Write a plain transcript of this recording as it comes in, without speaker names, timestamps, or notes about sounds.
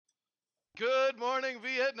Good morning,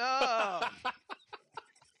 Vietnam.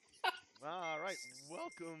 All right,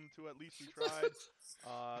 welcome to At Least We Tried.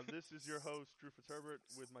 This is your host, Drew Fitzherbert,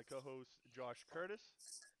 with my co-host, Josh Curtis.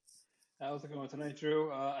 How's it going tonight, Drew?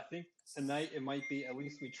 I think tonight it might be at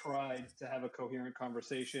least we tried to have a coherent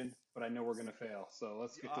conversation, but I know we're going to fail. So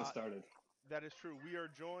let's get this started. That is true. We are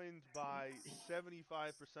joined by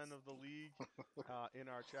 75% of the league in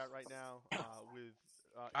our chat right now.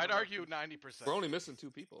 I'd argue 90%. We're only missing two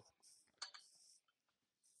people.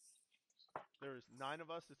 There's 9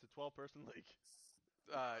 of us. It's a 12-person league.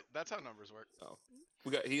 That's how numbers work. Oh,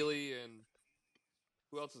 we got Healy and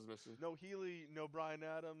who else is missing? No Healy, no Brian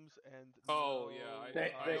Adams, and I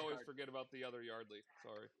always forget about the other Yardley.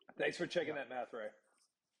 Sorry. Thanks for checking that math, Ray.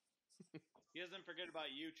 He doesn't forget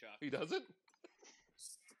about you, Chuck. He doesn't?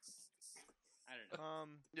 I don't know.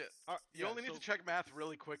 You only need to check math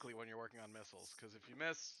really quickly when you're working on missiles, because if you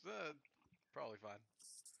miss, probably fine.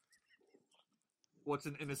 What's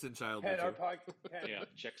an innocent child? Our podcast. Yeah,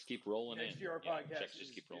 checks keep rolling in. Next year, our podcast checks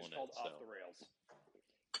just keep rolling is called in. Off the Rails.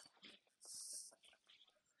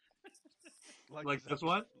 Like this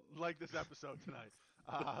one? Like this episode tonight.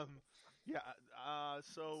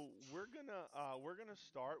 So we're gonna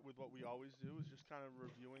start with what we always do, is just kind of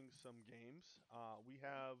reviewing some games. We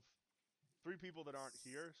have 3 people that aren't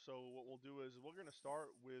here, so what we'll do is we're gonna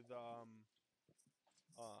start with the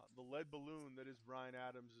lead balloon that is Brian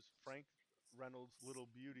Adams' Frank Reynolds Little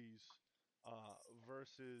Beauties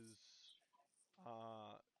versus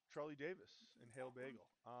Charlie Davis and Hale Bagel.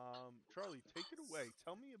 Charlie, take it away.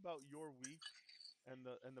 Tell me about your week and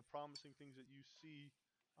the promising things that you see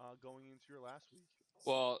going into your last week.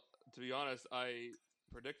 Well, to be honest, I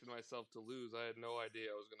predicted myself to lose. I had no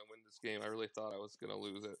idea I was going to win this game. I really thought I was going to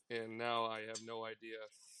lose it, and now I have no idea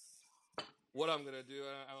what I'm going to do.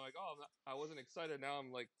 And I'm like, I wasn't excited. Now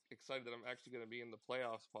I'm like excited that I'm actually going to be in the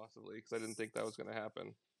playoffs possibly, because I didn't think that was going to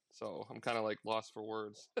happen. So I'm kind of like lost for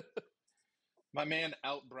words. My man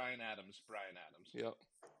out Brian Adams. Yep.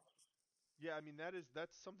 Yeah, I mean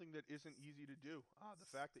that's something that isn't easy to do.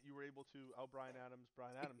 The fact that you were able to out Brian Adams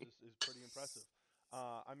is pretty impressive.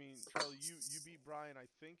 I mean, Charlie, you beat Brian.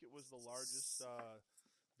 I think it was the largest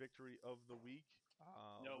victory of the week.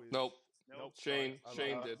 Nope. Shane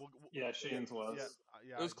Sorry. did. Shane's was.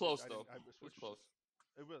 Yeah, it was close though. It was close.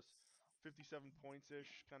 It was 57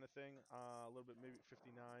 points-ish kind of thing. A little bit, maybe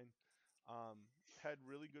 59. Had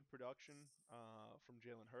really good production from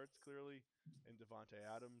Jalen Hurts, clearly, and Devontae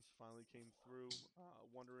Adams finally came through.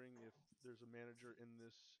 Wondering if there's a manager in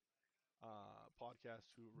this podcast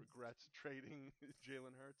who regrets trading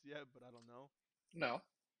Jalen Hurts yet, but I don't know. No.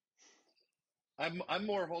 I'm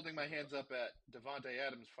more holding my hands up at Devontae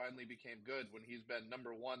Adams finally became good when he's been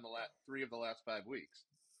number 1 the 3 of the last 5 weeks.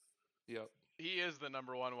 Yep. He is the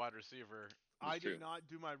number 1 wide receiver. I did not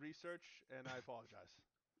do my research, and I apologize.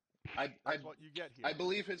 That's what you get here. I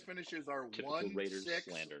believe his finishes are Typical 1, Raiders 6,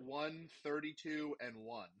 slander. 1, 32, and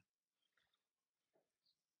 1.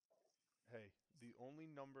 Hey, the only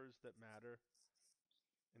numbers that matter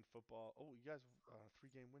in football. Oh, you guys,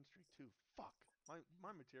 3-game win streak too. Fuck,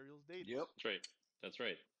 my material's dated. Yep, that's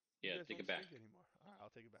right. Yeah, take it back. Anymore. All right,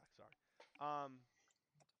 I'll take it back. Sorry.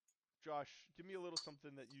 Josh, give me a little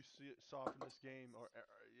something that you saw from this game,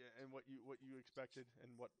 and what you expected,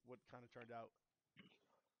 and what kind of turned out.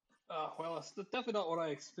 Well, it's definitely not what I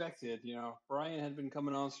expected. Brian had been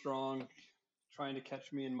coming on strong, trying to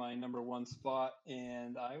catch me in my number 1 spot,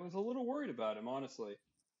 and I was a little worried about him, honestly.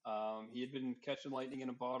 He had been catching lightning in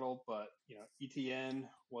a bottle, but ETN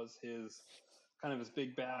was his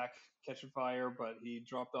big back catching fire, but he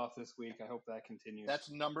dropped off this week. I hope that continues. That's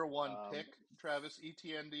number 1 pick, Travis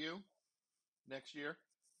Etienne, to you next year.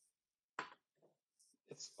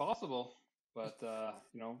 It's possible, but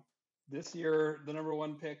this year the number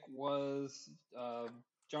 1 pick was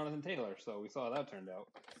Jonathan Taylor, so we saw how that turned out.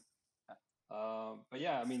 But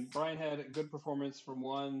yeah, I mean, Brian had a good performance from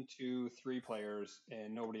 1, 2, 3 players,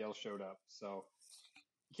 and nobody else showed up. So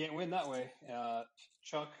you can't win that way.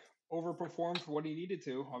 Chuck overperformed for what he needed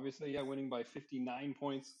to. Obviously, winning by 59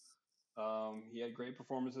 points. He had great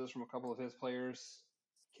performances from a couple of his players.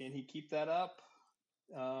 Can he keep that up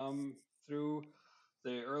through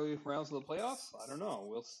the early rounds of the playoffs? I don't know.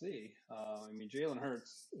 We'll see. I mean, Jalen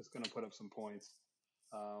Hurts is going to put up some points.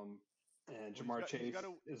 And Jamar Chase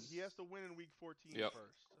he has to win in week 14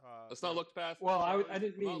 first. Let's not look past. Well, I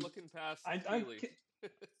didn't mean. I'm not looking past.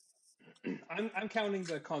 I'm counting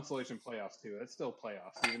the consolation playoffs too. It's still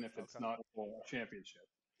playoffs, even if it's not a full championship.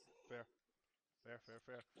 Fair.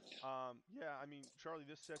 Yeah, I mean, Charlie,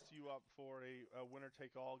 this sets you up for a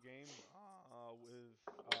winner-take-all game with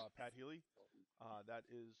Pat Healy. That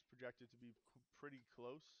is projected to be pretty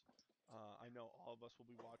close. I know all of us will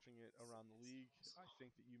be watching it around the league. I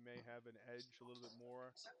think that you may have an edge a little bit more,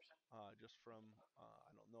 just from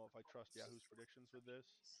I don't know if I trust Yahoo's predictions with this.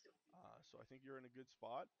 So I think you're in a good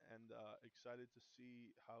spot, and excited to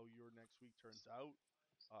see how your next week turns out.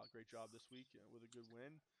 Great job this week with a good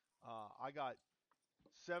win. I got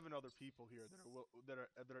 7 other people here that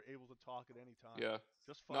are able to talk at any time. Yeah.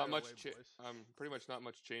 Just fire Not much. away, boys. I'm pretty much not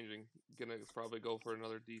much changing. Gonna probably go for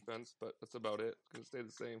another defense, but that's about it. It's gonna stay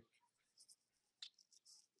the same.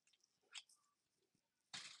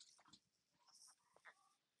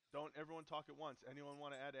 Don't everyone talk at once. Anyone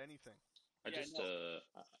want to add anything?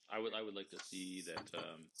 I would like to see that.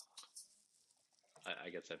 I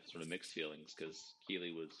guess I have sort of mixed feelings because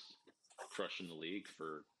Keeley was crushing the league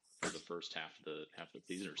for the first half of the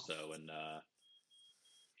season or so, and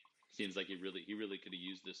seems like he really could have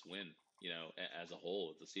used this win, as a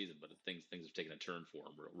whole of the season. But things have taken a turn for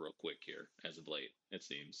him real quick here as of late. It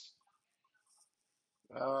seems.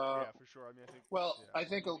 Yeah, for sure. I mean, I think. Well, Yeah, I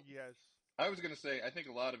think yes. I was going to say I think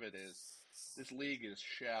a lot of it is this league is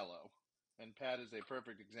shallow, and Pat is a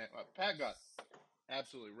perfect example. Pat got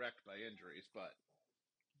absolutely wrecked by injuries, but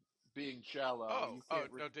being shallow, you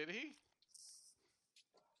can't. No, did he?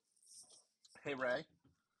 Hey Ray,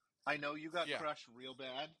 I know you got Yeah. crushed real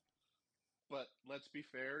bad, but let's be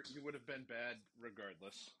fair, you would have been bad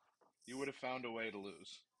regardless. You would have found a way to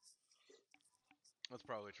lose. That's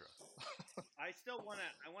probably true. I still want to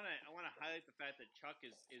highlight the fact that Chuck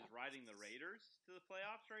is riding the Raiders to the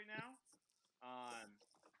playoffs right now.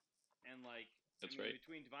 And That's right.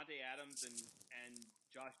 between Devontae Adams and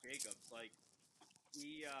Josh Jacobs,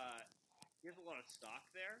 he has a lot of stock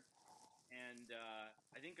there. And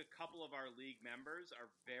I think a couple of our league members are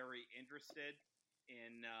very interested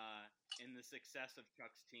in the success of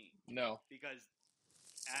Chuck's team. No. Because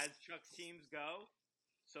as Chuck's teams go,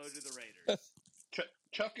 so do the Raiders.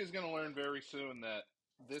 Chuck is going to learn very soon that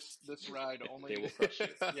this ride only they will crush you.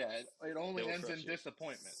 Yeah, it only ends in you.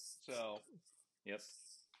 disappointment. So, yep.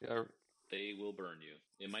 Yeah. They will burn you.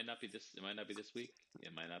 It might not be this. It might not be this week.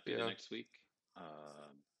 It might not be the next week.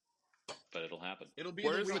 But it'll happen. It'll be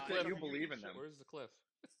Where's the the week cliff? that you believe in them. Where's the cliff?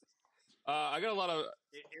 I got a lot of.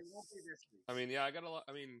 It won't be this week. I mean, yeah, I got a lot.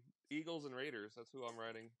 I mean, Eagles and Raiders. That's who I'm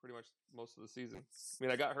riding pretty much most of the season. I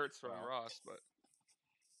mean, I got Hurts from Ross, but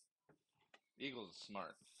Eagles is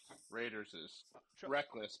smart. Raiders is Chuck,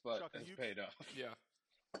 reckless, but Chuck, has paid off. yeah.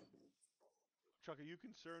 Chuck, are you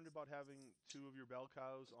concerned about having 2 of your bell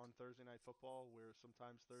cows on Thursday Night Football, where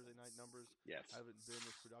sometimes Thursday night numbers Yes. haven't been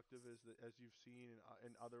as productive as you've seen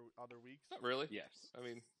in other weeks? Not really. Yes. I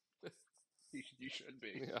mean, You should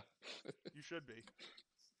be. yeah. You should be.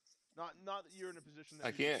 Not that you're in a position that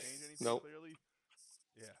I you can can't. change anything Nope. clearly.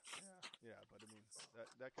 Yeah. But I mean,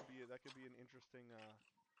 that could be an interesting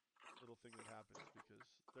little thing that happens, because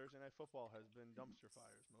Thursday Night Football has been dumpster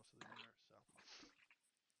fires most of the year.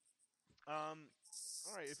 So,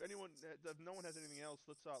 all right. If no one has anything else,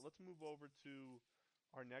 let's move over to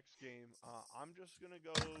our next game. I'm just gonna go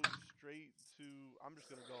off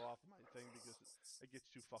of my thing because it gets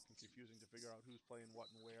too fucking confusing to figure out who's playing what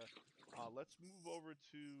and where. Let's move over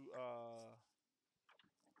to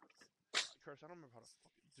Curse. I don't remember how to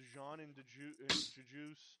Dijon and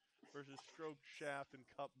Juice versus Stroke Shaft and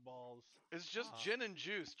Cup Balls. It's just gin and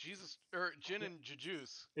juice. Gin and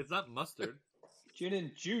juice. It's not mustard. Gin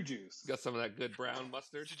and Juju's. Got some of that good brown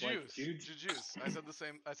mustard. Juice. Juju- Juice. I said the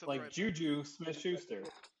same. I said Like the right Juju Smith-Schuster.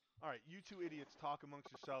 All right, you 2 idiots talk amongst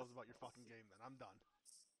yourselves about your fucking game. Then I'm done.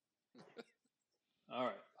 All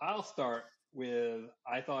right, I'll start with.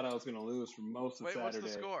 I thought I was going to lose for most of Wait, Saturday.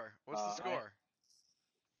 what's the score? What's the score?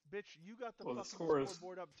 Bitch, you got the Well, the fucking score is-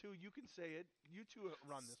 scoreboard up too. You can say it. You 2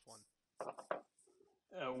 run this one.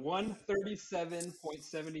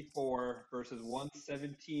 137.74 versus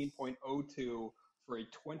 117.02 for a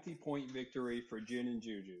 20-point victory for Gin and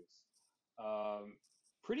Juju's.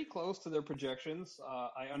 Pretty close to their projections.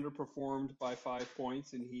 I underperformed by 5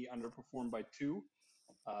 points, and he underperformed by 2.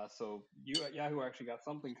 So Yahoo actually got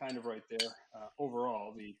something kind of right there.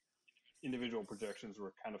 Overall, the individual projections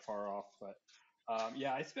were kind of far off. But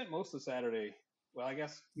yeah, I spent most of Saturday, well, I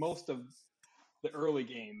guess most of the early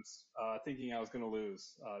games, thinking I was going to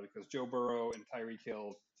lose because Joe Burrow and Tyreek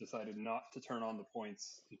Hill decided not to turn on the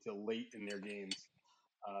points until late in their games.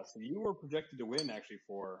 So you were projected to win actually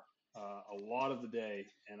for a lot of the day,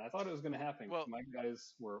 and I thought it was going to happen. Well, my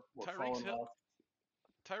guys were Tyreek's falling off.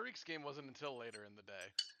 Tyreek's game wasn't until later in the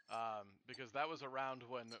day, because that was around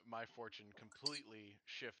when my fortune completely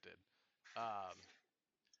shifted.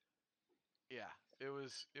 Yeah, it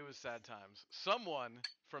was sad times. Someone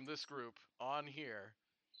from this group on here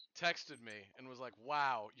texted me and was like,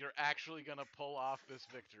 "Wow, you're actually gonna pull off this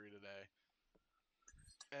victory today."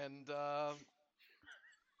 And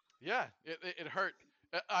yeah, it hurt.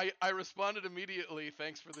 I responded immediately,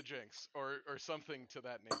 "Thanks for the jinx," or something to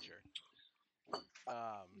that nature.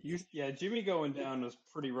 Jimmy going down was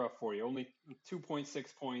pretty rough for you. Only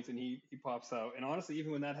 2.6 points, and he pops out. And honestly,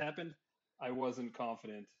 even when that happened, I wasn't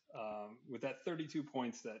confident. With that 32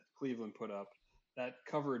 points that Cleveland put up, that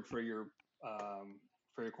covered for your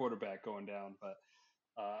quarterback going down. But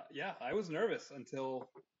yeah, I was nervous until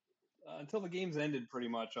the games ended pretty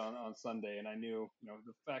much on Sunday, and I knew,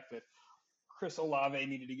 the fact that Chris Olave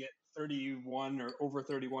needed to get 31 or over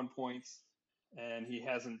 31 points, and he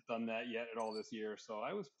hasn't done that yet at all this year. So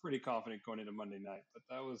I was pretty confident going into Monday night, but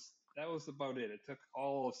that was about it. It took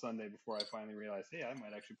all of Sunday before I finally realized, hey, I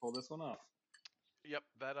might actually pull this one off. Yep,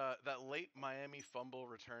 that late Miami fumble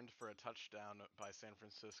returned for a touchdown by San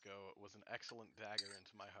Francisco was an excellent dagger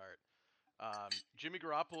into my heart. Jimmy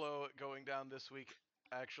Garoppolo going down this week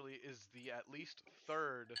actually is the at least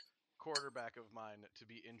third quarterback of mine to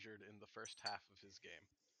be injured in the first half of his game.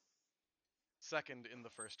 Second in the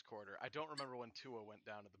first quarter. I don't remember when Tua went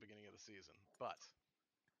down at the beginning of the season, but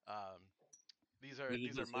these are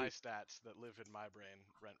my stats that live in my brain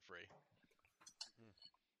rent free.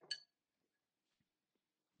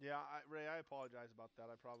 Yeah, Ray, I apologize about that.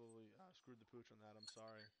 I probably screwed the pooch on that. I'm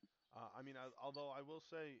sorry. Although I will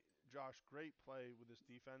say, Josh, great play with this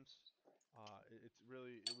defense. It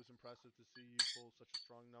was impressive to see you pull such a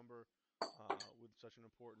strong number with such an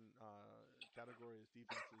important category as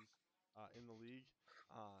defenses in the league.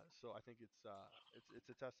 So I think it's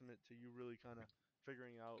a testament to you really kind of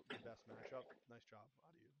figuring out the best matchup. Nice job out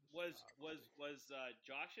of you. Was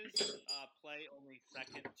Josh's play only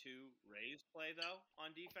second to Ray's play though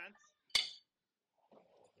on defense?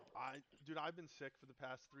 I've been sick for the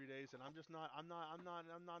past 3 days, and I'm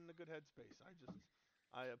not in a good headspace.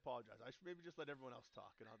 I apologize. I should maybe just let everyone else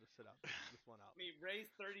talk, and I'll just sit out this one out. I mean,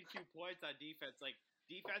 Ray's 32 points on defense. Like,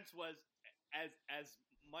 defense was as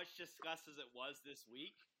much discussed as it was this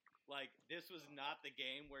week. Like, this was not the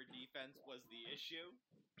game where defense was the issue.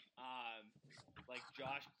 Like,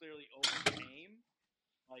 Josh clearly overcame,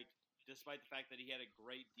 like, despite the fact that he had a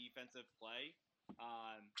great defensive play.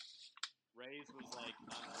 Ray's was, like,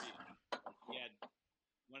 unreal. Like, he had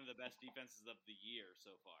one of the best defenses of the year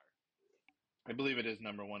so far. I believe it is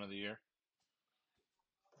number 1 of the year.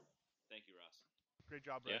 Thank you, Ross. Great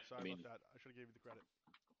job, Ray. Yeah, Sorry about that. I should have gave you the credit.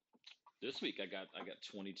 This week I got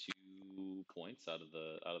 22 points out of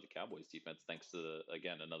the Cowboys defense, thanks to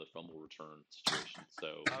again another fumble return situation.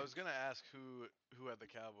 So I was gonna ask who had the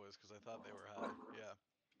Cowboys because I thought they were high. Yeah.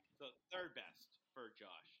 So third best for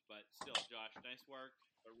Josh, but still, Josh, nice work.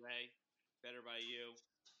 But Ray, better by you.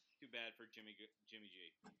 Too bad for Jimmy G.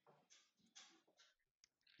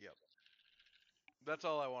 Yep. That's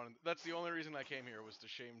all I wanted. That's the only reason I came here was to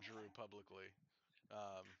shame Drew publicly.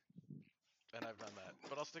 And I've done that,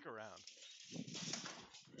 but I'll stick around.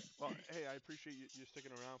 Well, hey, I appreciate you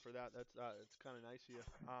sticking around for that. It's kind of nice of you.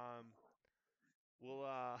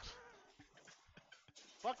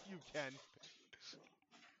 Fuck you, Ken.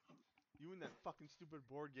 You and that fucking stupid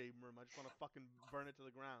board game room. I just want to fucking burn it to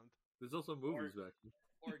the ground. There's also movies back there.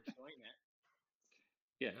 Or join it.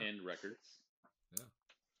 yeah, and records. Yeah.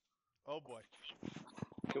 Oh boy.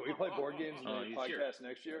 Can we play board games in the he's podcast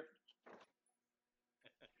next year?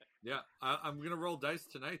 Yeah, I'm gonna roll dice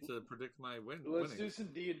tonight to predict my Let's winnings. do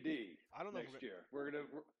some D&D. I don't know next year. We're gonna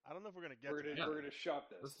I don't know if we're gonna get. we're gonna shop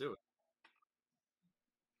this. Let's do it.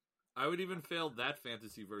 I would even fail that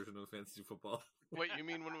fantasy version of fantasy football. Wait, you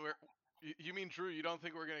mean when we're? You mean Drew? You don't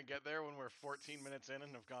think we're gonna get there when we're 14 minutes in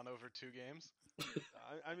and have gone over 2 games?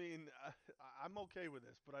 I'm okay with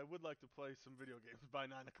this, but I would like to play some video games by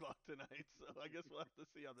 9 o'clock tonight. So I guess we'll have to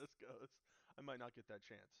see how this goes. I might not get that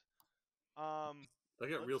chance. I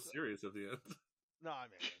got real serious at the end. No, I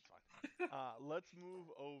mean, it's fine. Let's move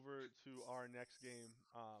over to our next game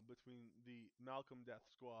between the Malcolm Death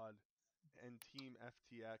Squad and Team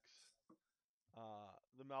FTX.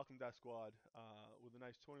 The Malcolm Death Squad with a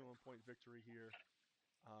nice 21-point victory here.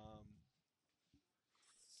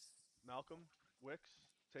 Malcolm, Wicks,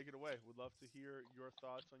 take it away. Would love to hear your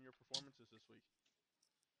thoughts on your performances this week.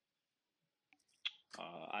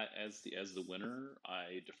 As the winner,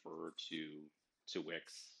 I defer to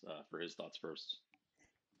Wicks for his thoughts first.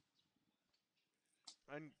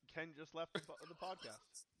 And Ken just left the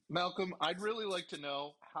podcast. Malcolm, I'd really like to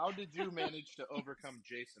know, how did you manage to overcome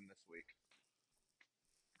Jason this week?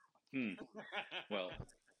 Well,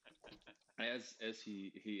 as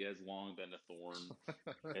he has long been a thorn,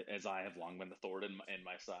 as I have long been the thorn in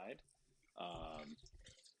my side.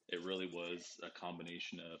 it really was a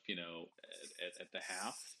combination of, at the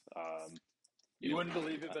half. You wouldn't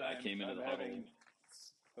believe it, but I came into the huddle.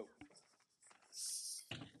 Oh.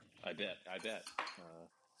 I bet. I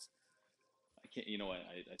can't.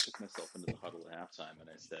 I took myself into the huddle at halftime, and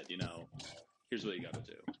I said, here's what you got to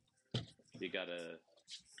do. You got to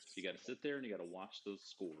sit there and you got to watch those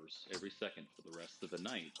scores every second for the rest of the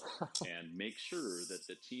night, and make sure that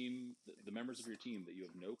the members of your team that you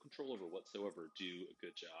have no control over whatsoever, do a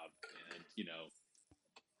good job, and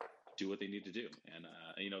do what they need to do. And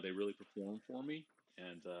they really performed for me,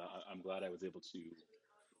 and I'm glad I was able to,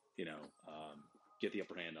 get the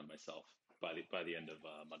upper hand on myself by the end of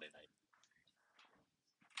Monday night.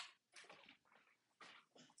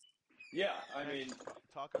 Yeah, I mean,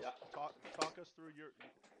 talk us through your.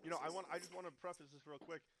 I just want to preface this real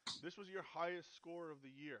quick. This was your highest score of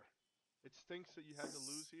the year. It stinks that you had to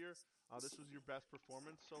lose here. This was your best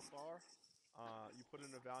performance so far. You put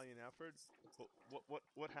in a valiant effort. But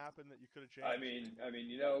what happened that you could have changed? I mean,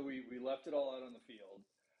 we left it all out on the field.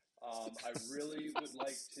 I really would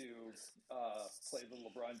like to play the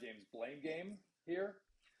LeBron James blame game here,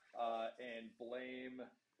 and blame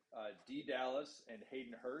D. Dallas and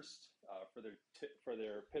Hayden Hurst for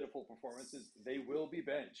their pitiful performances. They will be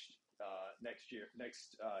benched next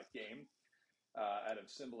game, out of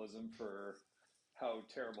symbolism for how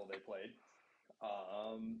terrible they played.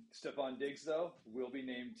 Stephon Diggs, though, will be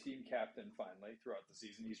named team captain finally throughout the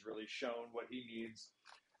season. He's really shown what he needs,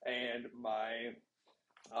 and my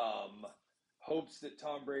hopes that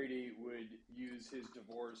Tom Brady would use his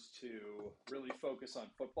divorce to really focus on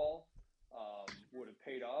football would have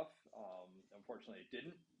paid off. Unfortunately, it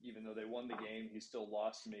didn't. Even though they won the game, he still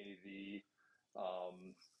lost me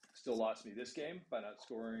this game by not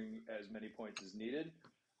scoring as many points as needed.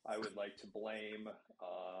 I would like to blame.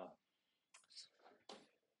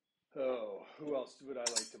 Who else would I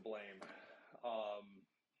like to blame?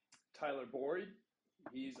 Tyler Boyd.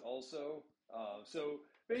 He's also so.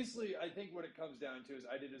 Basically, I think what it comes down to is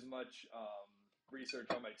I did as much research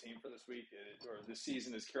on my team for this week or this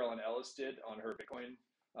season as Carolyn Ellis did on her Bitcoin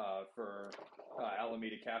for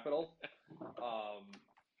Alameda Capital,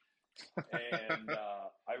 and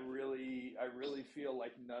I really feel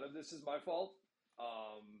like none of this is my fault,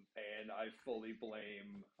 and I fully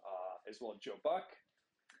blame as well Joe Buck,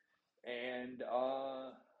 and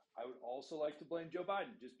I would also like to blame Joe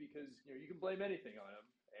Biden, just because you can blame anything on him,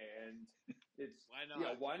 and it's why not?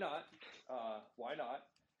 Yeah, why not? Why not?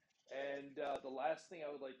 And the last thing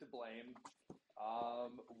I would like to blame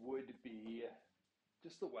would be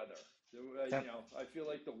just the weather. I feel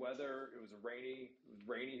like the weather. It was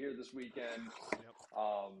rainy here this weekend.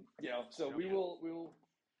 Yep. So we'll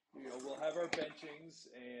have our benchings,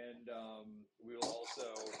 and we will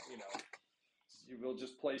also we'll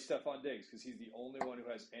just play Stephon Diggs because he's the only one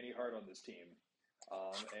who has any heart on this team.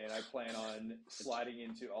 And I plan on sliding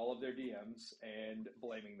into all of their DMs and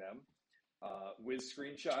blaming them with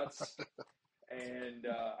screenshots. And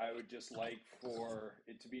I would just like for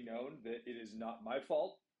it to be known that it is not my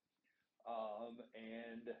fault.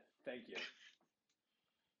 And thank you.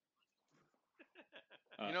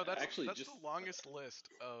 That's the longest list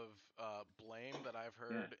of blame that I've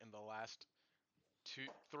heard in the last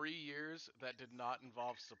 3 years that did not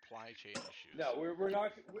involve supply chain issues. No, we're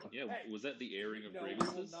not. Was that the airing of grievances?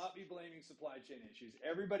 No, we will not be blaming supply chain issues.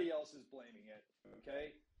 Everybody else is blaming it.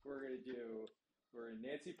 Okay, we're gonna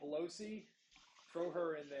Nancy Pelosi, throw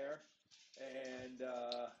her in there, and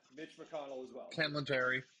Mitch McConnell as well. Ken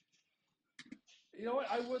Terry. You know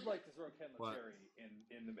what? I would like to throw Ken Terry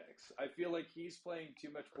in the mix. I feel like he's playing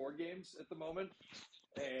too much board games at the moment,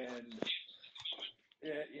 and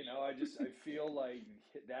I feel like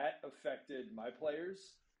that affected my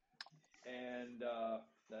players, and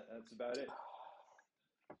that's about it.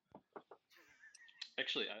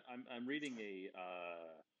 Actually, I'm reading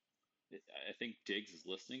I think Diggs is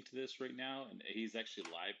listening to this right now, and he's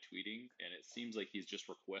actually live tweeting, and it seems like he's just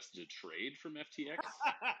requested a trade from FTX.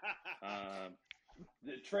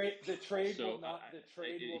 The trade will not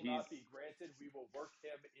be granted. We will work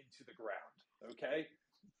him into the ground. Okay.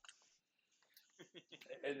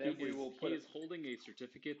 And then he is holding a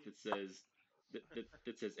certificate that says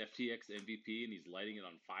FTX MVP, and he's lighting it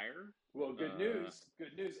on fire. Well, good news.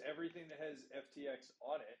 Good news. Everything that has FTX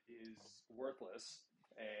on it is worthless,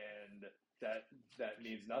 and that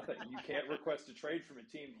means nothing. You can't request a trade from a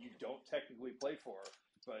team that you don't technically play for,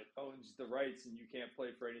 but owns the rights, and you can't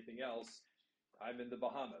play for anything else. I'm in the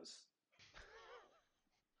Bahamas.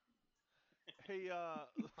 Hey,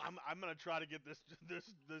 I'm gonna try to get this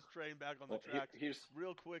train back on the track. Here's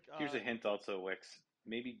real quick. Here's a hint, also, Wix.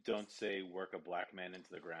 Maybe don't say "work a black man into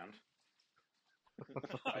the ground."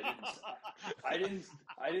 I didn't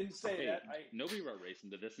say Hey, that. nobody brought race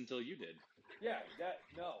into this until you did. Yeah,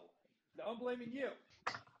 no. Now I'm blaming you.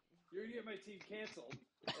 You're gonna get my team canceled,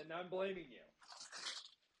 and I'm blaming you.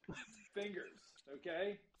 Fingers,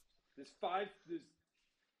 okay? This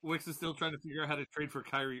Wix is still trying to figure out how to trade for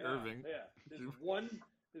Kyrie Irving. Yeah. There's one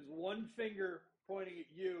finger pointing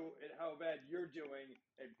at you and how bad you're doing,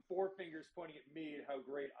 and 4 fingers pointing at me and how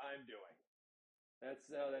great I'm doing. That's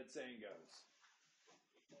how that saying goes.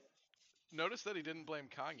 Notice that he didn't blame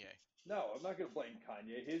Kanye. No, I'm not going to blame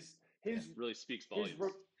Kanye. His really speaks volumes.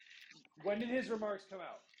 When did his remarks come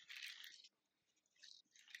out?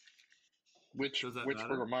 Which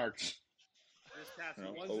remarks? This past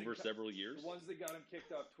over several years. The ones that got him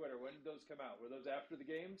kicked off Twitter. When did those come out? Were those after the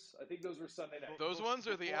games? I think those were Sunday night. Those ones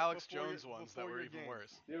are the Alex Jones ones that were even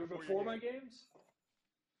worse. They were before my games?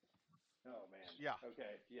 Oh, man. Yeah.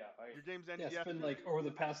 Okay, yeah. Your game's ended. Yeah, it's been like over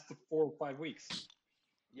the past 4 or 5 weeks.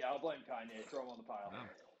 Yeah, I'll blame Kanye. Throw him on the pile.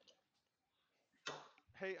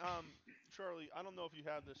 Hey, Charlie, I don't know if you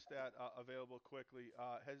have this stat available quickly.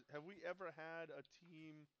 Have we ever had a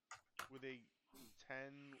team with a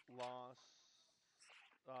 10-loss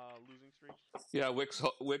losing streak? Yeah, Wix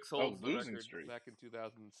holds the losing record streak. back in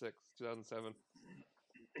 2006, 2007.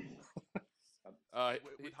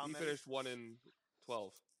 He finished 1-12,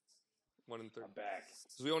 1-13. I'm back.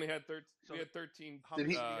 So we only had 13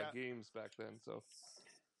 games back then. So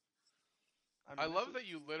I love that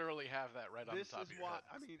you literally have that right on the top of your head.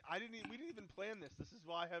 I mean, we didn't even plan this. This is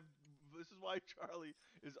why Charlie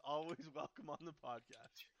is always welcome on the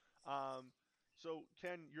podcast. So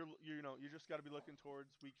Ken, you just got to be looking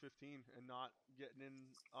towards week 15 and not getting in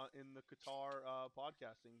the Qatar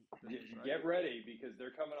podcasting business, right? Get ready because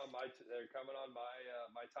they're coming on my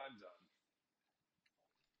my time zone.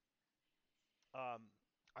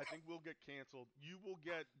 I think we'll get canceled. You will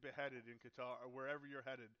get beheaded in Qatar or wherever you're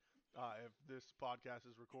headed if this podcast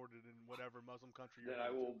is recorded in whatever Muslim country you're in. Then I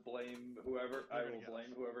will blame whoever.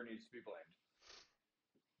 Blame whoever needs to be blamed.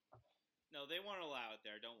 No, they won't allow it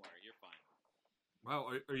there. Don't worry, you're fine.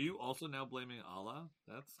 Wow, are you also now blaming Allah?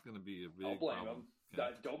 That's going to be a big I'll blame problem. him.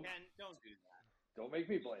 Okay. Don't do that. Don't make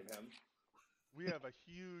me blame him. We have a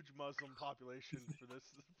huge Muslim population for this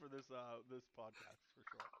podcast for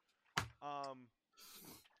sure.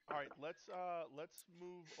 All right, let's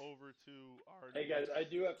move over to our. Hey guys, I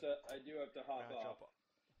do have to hop off.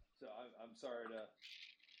 So I'm sorry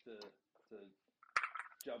to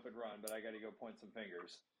jump and run, but I got to go point some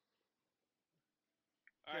fingers.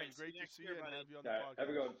 All right, great to see you and have you on the podcast. Have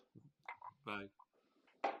a good one. Bye.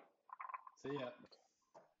 See ya.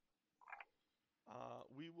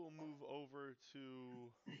 We will move over to.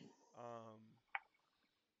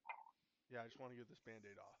 I just want to get this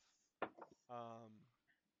Band-Aid off.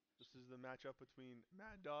 This is the matchup between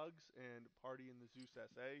Mad Dogs and Party in the Zeus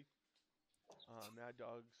SA. Mad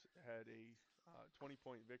Dogs had a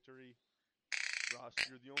 20-point victory. Ross,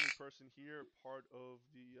 you're the only person here part of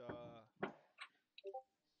the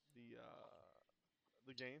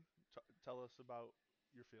game. Tell us about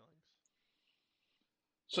your feelings.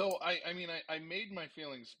 So I made my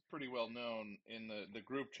feelings pretty well known in the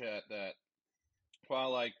group chat that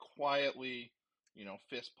while I quietly,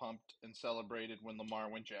 fist pumped and celebrated when Lamar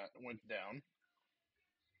went down.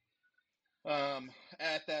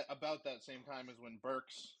 At about that same time as when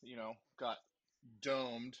Burks, got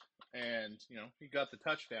domed and, he got the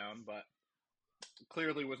touchdown, but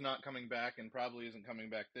clearly was not coming back and probably isn't coming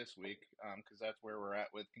back this week because that's where we're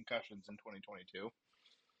at with concussions in 2022.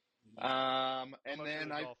 And then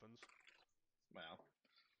Dolphins. Well,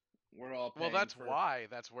 we're all that's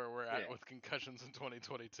where we're at with concussions in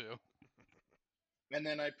 2022. And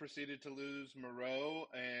then I proceeded to lose Moreau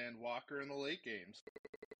and Walker in the late games.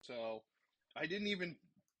 So I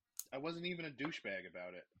wasn't even a douchebag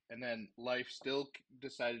about it. And then life still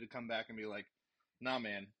decided to come back and be like, nah,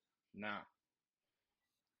 man, nah.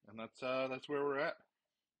 And that's where we're at.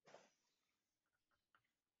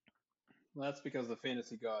 Well, that's because the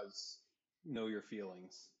fantasy gods know your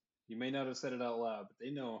feelings. You may not have said it out loud, but they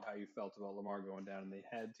know how you felt about Lamar going down, and they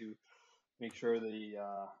had to make sure they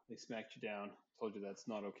smacked you down, told you that's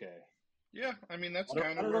not okay. Yeah, that's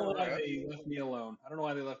kind of where we're at. They left me alone. I don't know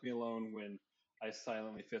why they left me alone when I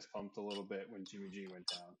silently fist pumped a little bit when Jimmy G went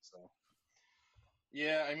down. So.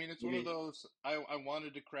 Yeah, it's one of those. I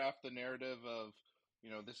wanted to craft the narrative of,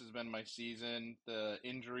 this has been my season, the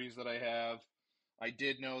injuries that I have. I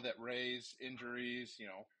did know that Ray's injuries,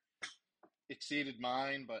 exceeded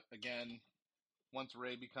mine, but again, once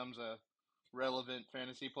Ray becomes a relevant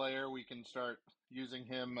fantasy player, we can start using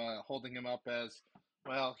him, holding him up as,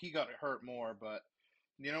 well, he got hurt more, but,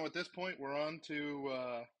 at this point, we're on to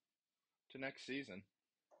to next season,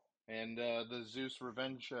 and the Zeus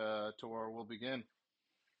Revenge Tour will begin.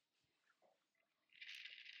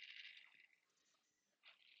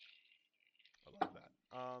 I love that.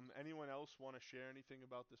 Anyone else want to share anything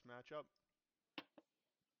about this matchup?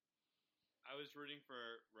 I was rooting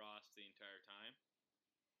for Ross the entire time.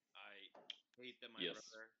 I hate that my Yes.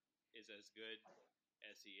 brother is as good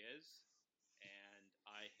as he is, and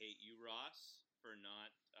I hate you, Ross, for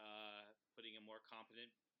not putting a more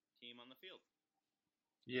competent team on the field.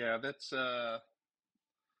 Yeah, that's. I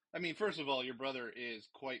mean, first of all, your brother is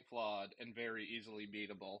quite flawed and very easily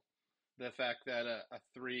beatable. The fact that a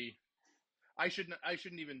 3, I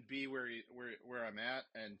shouldn't even be where I'm at,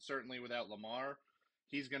 and certainly without Lamar,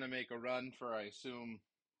 he's going to make a run for, I assume,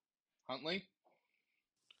 Huntley.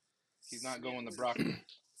 He's not going the Brock.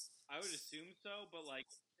 I would assume so, but like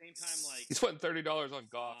at the same time, like He's putting $30 on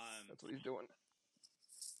Goff. That's what he's doing.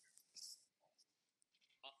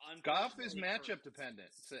 Goff is matchup dependent,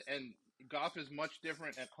 and Goff is much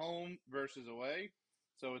different at home versus away.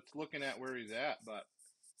 So it's looking at where he's at. But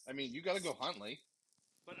I mean, you got to go Huntley.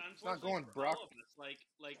 But it's not unfortunately going for Brock. all of us,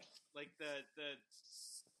 like the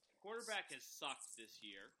quarterback has sucked this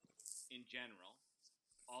year in general,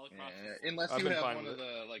 all across. Unless you have one of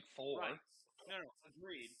the like 4. Right. No,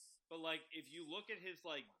 agreed. But like, if you look at his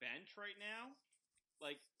like bench right now,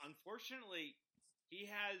 like unfortunately,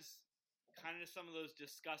 he has kind of some of those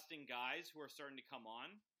disgusting guys who are starting to come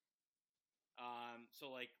on. So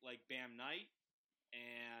like Bam Knight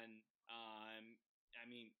and I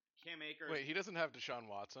mean Cam Akers. Wait, he doesn't have Deshaun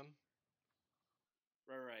Watson.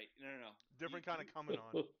 Right. No. Different kind of coming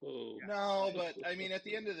on. Yeah. No, but I mean, at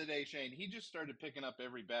the end of the day, Shane, he just started picking up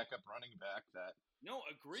every backup running back that. No,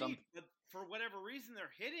 agreed. But for whatever reason,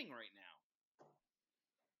 they're hitting right now.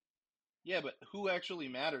 Yeah, but who actually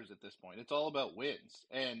matters at this point? It's all about wins.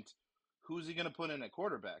 And who's he going to put in at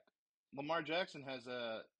quarterback? Lamar Jackson has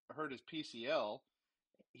hurt his PCL.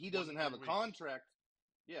 He doesn't have a contract.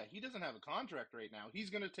 Yeah, he doesn't have a contract right now.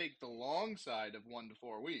 He's going to take the long side of 1 to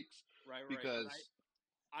 4 weeks. Right. Because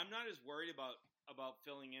I'm not as worried about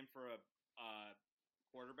filling in for a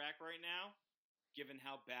quarterback right now, given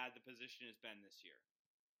how bad the position has been this year.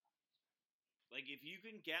 Like, if you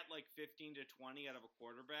can get like 15 to 20 out of a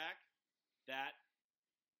quarterback, that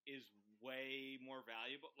is way more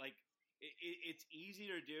valuable. Like, it's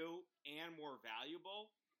easier to do and more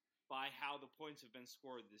valuable by how the points have been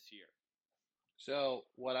scored this year. So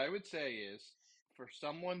what I would say is, for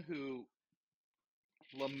someone who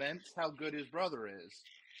laments how good his brother is,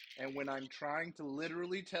 and when I'm trying to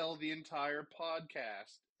literally tell the entire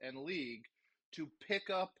podcast and league to pick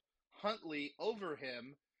up Huntley over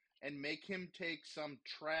him and make him take some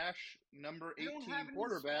trash number 18 quarterback. I don't have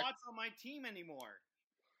any spots on my team anymore.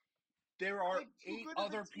 There are 8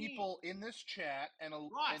 other people in this chat and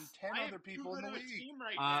 10 other people in the league.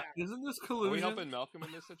 Right isn't this collusion? Are we helping Malcolm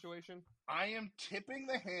in this situation? I am tipping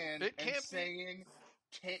the hand and saying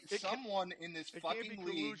someone in this fucking league. It can't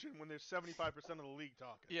be collusion when there's 75% of the league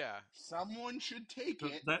talking. Yeah. Someone should take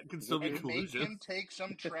it. That can still be collusion. Make him take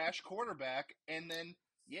some trash quarterback, and then,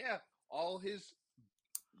 all his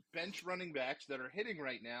bench running backs that are hitting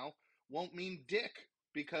right now won't mean dick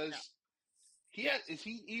because is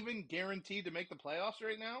he even guaranteed to make the playoffs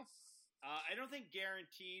right now? I don't think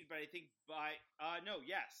guaranteed, but I think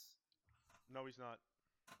yes. No, he's not.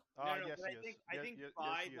 Yes, he is. I think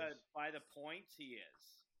by the points he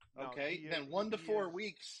is. Okay, then 1 to 4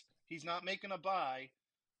 weeks he's not making a bye.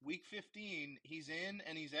 Week 15 he's in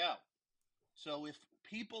and he's out. So if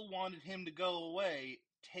people wanted him to go away,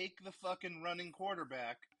 take the fucking running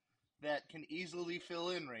quarterback that can easily fill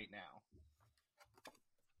in right now.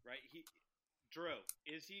 Right. Drew,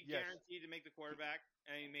 is he guaranteed to make the quarterback?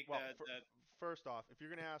 And make First off, if you're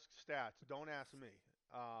going to ask stats, don't ask me.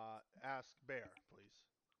 Ask Bear, please.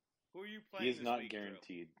 Who are you playing? He is not week,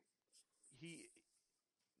 guaranteed.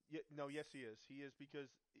 Yes, he is. He is because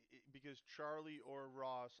Charlie or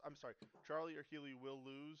Healy will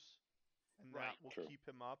lose, and that will keep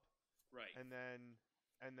him up. Right. And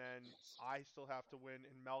then I still have to win,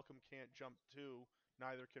 and Malcolm can't jump too.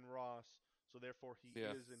 Neither can Ross. So therefore, he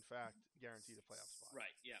is in fact guaranteed a playoff spot.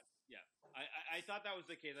 Right. Yeah. I thought that was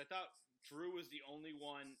the case. I thought Drew was the only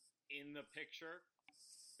one in the picture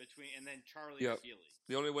between, and then Charlie and Healy.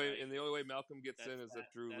 The only way Malcolm gets in is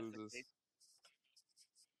if Drew loses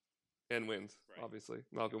and wins. Right. Obviously,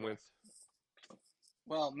 Malcolm wins.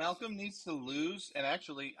 Well, Malcolm needs to lose, and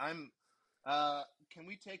actually, can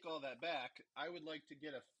we take all that back? I would like to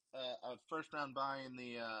get a first round bye in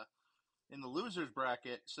the losers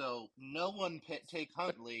bracket, so no one take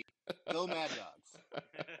Huntley. Go Mad Dogs.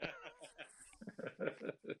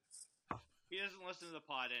 He doesn't listen to the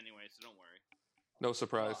pod anyway, so don't worry. No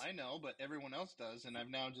surprise. Well, I know, but everyone else does, and I've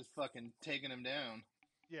now just fucking taken him down.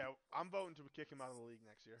 Yeah, I'm voting to kick him out of the league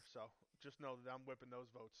next year. So just know that I'm whipping those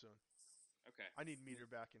votes soon. Okay. I need Meter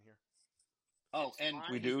back in here. Oh, It's and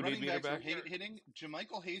fine. We his do need running Meter backs are back? hitting.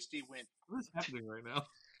 Jermichael Hasty went. What is happening right now?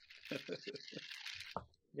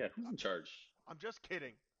 Yeah, who's in charge? I'm just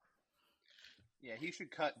kidding. Yeah, he should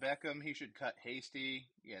cut Beckham. He should cut Hasty.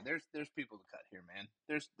 Yeah, there's people to cut here, man.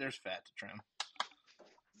 There's fat to trim.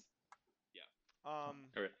 All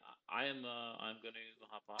right, I'm going to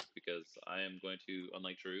hop off because I am going to,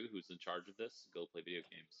 unlike Drew, who's in charge of this, go play video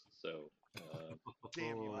games. So,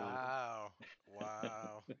 Damn you, Malcolm.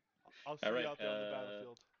 Wow. I'll see all right, you out there on the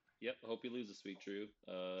battlefield. Yep, hope you lose this week, Drew.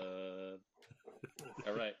 All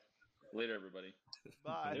right, later, everybody.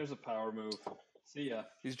 Bye. There's a power move. See ya.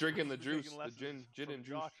 He's drinking the He's juice, taking the lessons gin from and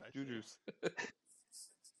Josh, I see. juice.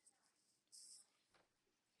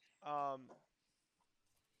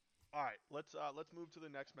 All right, let's move to the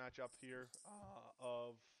next matchup here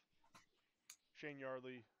of Shane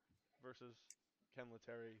Yardley versus Ken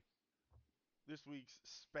Letary. This week's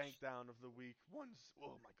spank down of the week. Oh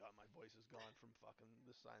my god, my voice is gone from fucking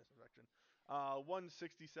this sinus infection.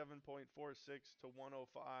 167.46 to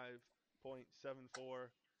 105.74.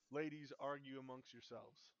 Ladies, argue amongst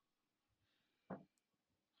yourselves.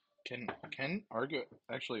 Can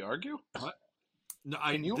actually argue? What? No,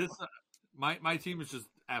 Can you? My team is just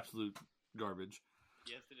absolute garbage.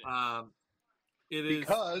 Yes, it is. It is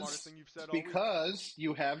Smartest thing you've said all week. Because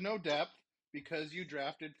you have no depth. Because you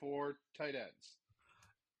drafted 4 tight ends.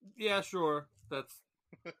 Yeah, sure. That's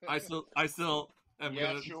I still am Yeah,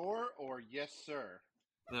 gonna sure, or yes, sir.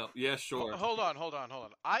 no. Yeah, sure. Hold on.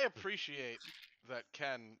 I appreciate that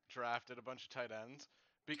Ken drafted a bunch of tight ends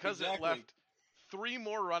because it Exactly. left 3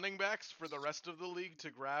 more running backs for the rest of the league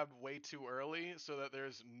to grab way too early so that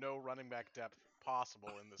there's no running back depth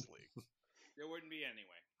possible in this league. There wouldn't be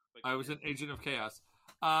anyway. But I was an agent of chaos.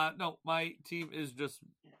 No, my team is just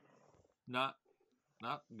not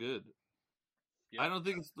good. Yep. I don't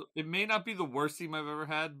think it may not be the worst team I've ever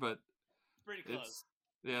had, but It's pretty close.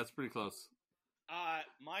 it's pretty close.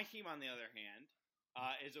 My team, on the other hand,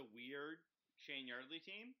 is a weird Shane Yardley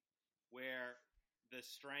team where the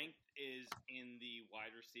strength is in the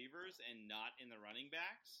wide receivers and not in the running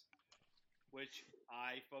backs, which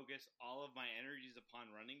I focus all of my energies upon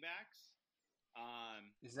running backs.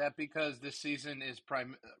 Is that because this season is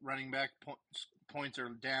running back points are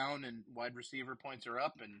down and wide receiver points are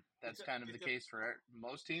up, and that's kind of the case for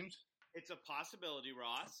most teams? It's a possibility,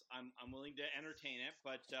 Ross. I'm willing to entertain it,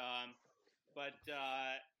 but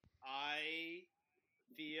I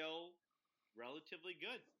feel relatively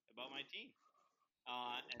good about my team.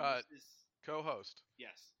 And this is Co-host,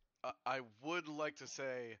 yes. I would like to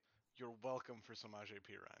say you're welcome for Samaje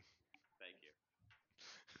Perine. Thank you.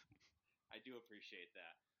 I do appreciate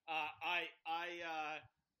that.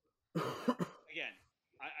 Again,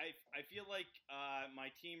 I feel like my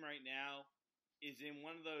team right now is in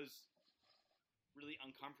one of those really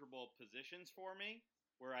uncomfortable positions for me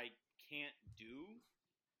where I can't do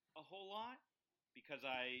a whole lot because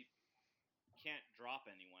I can't drop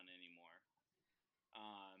anyone anymore.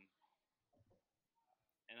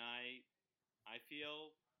 And I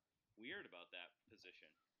feel weird about that position.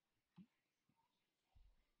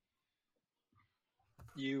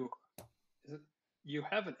 You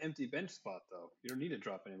have an empty bench spot though. You don't need to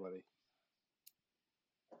drop anybody.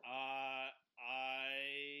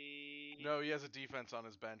 No, he has a defense on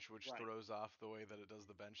his bench, which Right. throws off the way that it does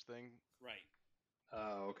the bench thing. Right.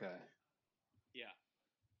 Oh, okay. Yeah.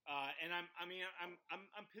 And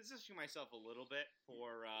I'm positioning myself a little bit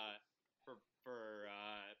for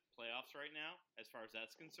playoffs right now, as far as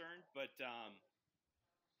that's concerned. But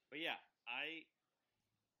yeah,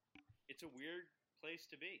 it's a weird place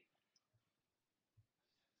to be.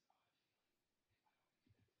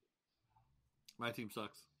 My team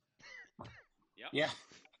sucks. Yep. Yeah.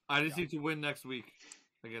 I just need to win next week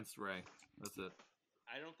against Ray. That's it.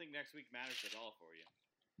 I don't think next week matters at all for you.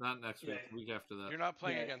 Not next week. Yeah. Week after that. You're not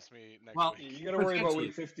playing Yeah. against me next Well, week. You got to worry about Potentially.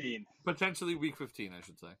 week 15. Potentially week 15, I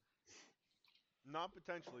should say. Not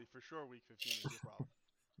potentially, for sure. Week 15 is your problem.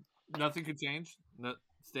 Nothing could change. No,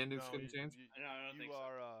 standings No, couldn't change. No, I don't you think so.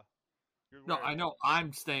 are. You're No, aware I of know.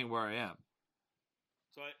 I'm staying where I am.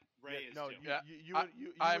 So Ray is No, too. Yeah, you I'm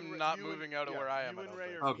and Ray- not you and- moving out of yeah, where I am, You I and don't Ray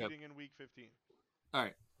think. are Okay. meeting in week 15. All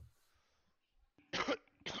right.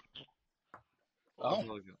 Oh.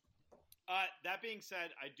 Really good. That being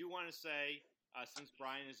said, I do want to say, since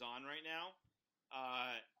Brian is on right now,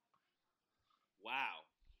 wow,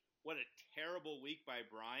 what a terrible week by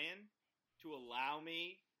Brian to allow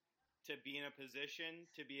me to be in a position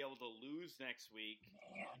to be able to lose next week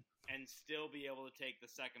and still be able to take the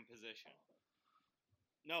second position.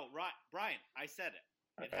 No, Brian, I said it.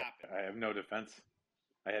 It happened. I have no defense.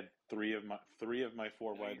 I had three of my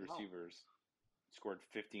four No, wide you don't. receivers scored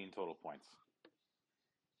 15 total points.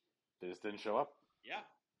 They just didn't show up. Yeah,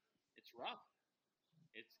 it's rough.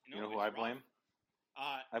 You know who I blame?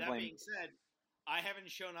 That being said, I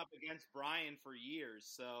haven't shown up against Brian for years,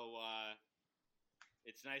 so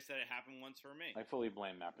it's nice that it happened once for me. I fully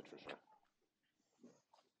blame Matt Patricia.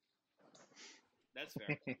 That's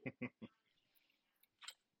fair.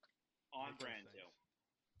 On brand too.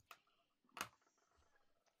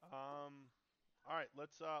 All right,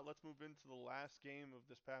 let's move into the last game of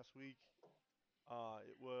this past week.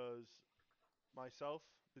 It was myself,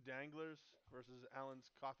 the Danglers, versus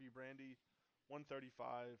Allen's Coffee Brandy,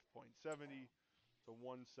 135.70 to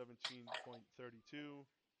 117.32.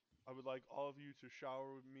 I would like all of you to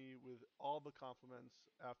shower me with all the compliments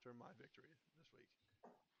after my victory this week.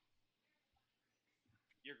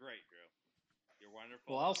 You're great, Drew. You're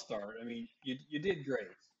wonderful. Well, I'll start. I mean, you did great.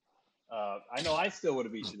 I know I still would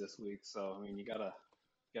have beat you this week, so I mean, you gotta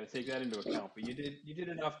take that into account. But you did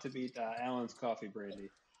enough to beat Allen's Coffee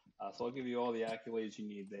Brandy, so I'll give you all the accolades you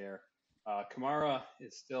need there. Kamara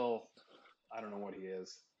is still, I don't know what he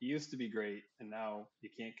is. He used to be great, and now you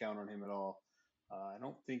can't count on him at all. I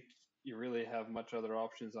don't think you really have much other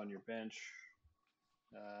options on your bench.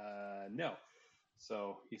 No,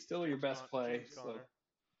 so he's still your best play. So,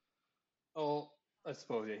 I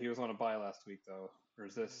suppose he was on a bye last week though. Or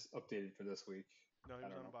is this updated for this week? No, he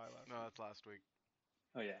was on a bye last week. No, that's last week.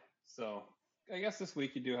 Oh yeah. So I guess this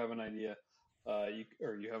week you do have an idea.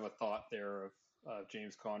 You have a thought there of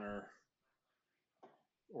James Conner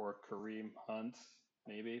or Kareem Hunt,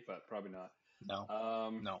 maybe, but probably not. No.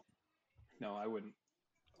 No, I wouldn't.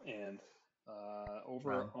 And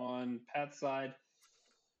over on Pat's side,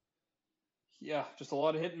 yeah, just a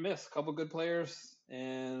lot of hit and miss. A couple good players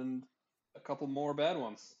and a couple more bad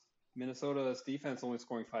ones. Minnesota's defense only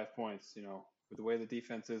scoring 5 points. You know, with the way the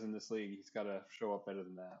defense is in this league, he's got to show up better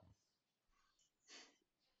than that.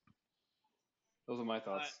 Those are my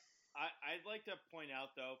thoughts. I'd like to point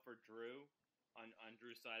out, though, for Drew, on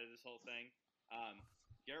Drew's side of this whole thing,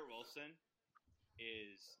 Garrett Wilson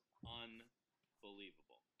is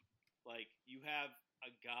unbelievable. Like, you have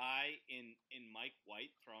a guy in Mike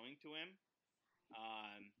White throwing to him,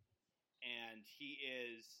 and he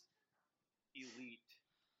is elite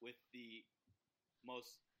with the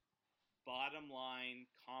most bottom line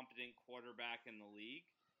competent quarterback in the league.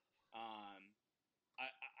 I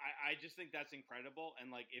just think that's incredible. And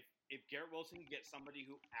like if Garrett Wilson can get somebody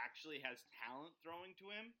who actually has talent throwing to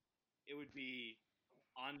him, it would be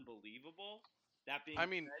unbelievable. That being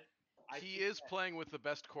said, he is playing with the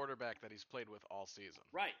best quarterback that he's played with all season.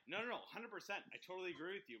 Right. No, 100%. I totally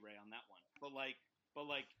agree with you, Ray, on that one. But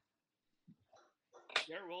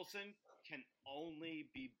Garrett Wilson can only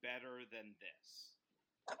be better than this.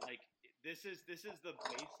 Like this is the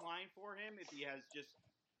baseline for him if he has just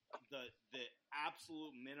the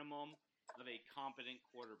absolute minimum of a competent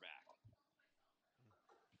quarterback.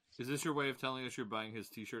 Is this your way of telling us you're buying his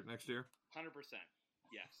T-shirt next year? 100%.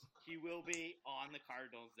 Yes, he will be on the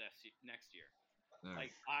Cardinals next year.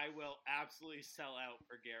 Like I will absolutely sell out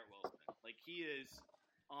for Garrett Wilson. Like he is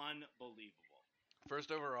unbelievable.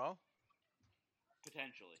 First overall?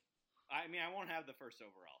 Potentially. I mean, I won't have the first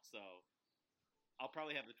overall, so I'll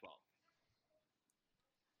probably have the 12th.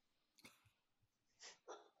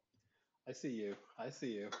 I see you.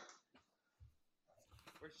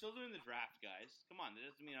 We're still doing the draft, guys. Come on, that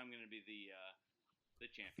doesn't mean I'm going to be the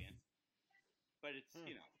champion, but it's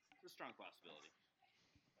it's a strong possibility.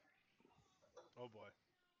 Oh boy,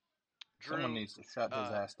 Drew, someone needs to shut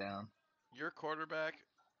his ass down. Your quarterback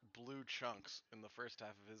blew chunks in the first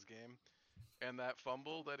half of his game, and that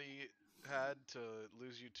fumble that he had to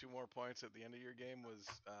lose you 2 more points at the end of your game was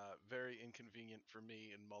very inconvenient for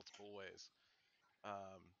me in multiple ways.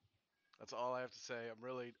 That's all I have to say. I'm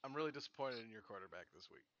really disappointed in your quarterback this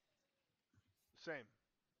week. Same.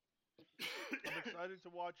 I'm excited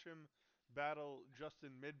to watch him battle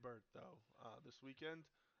Justin Midbert though this weekend.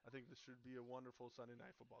 I think this should be a wonderful Sunday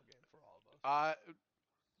night football game for all of us.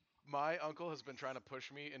 My uncle has been trying to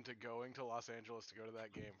push me into going to Los Angeles to go to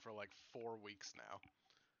that game for like 4 weeks now.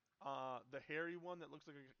 The hairy one that looks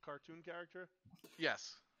like a cartoon character?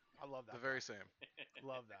 Yes. I love that. The very same.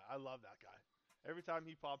 Love that. I love that guy. Every time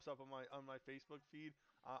he pops up on my Facebook feed,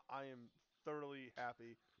 I am thoroughly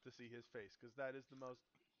happy to see his face because that is the most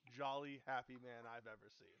jolly, happy man I've ever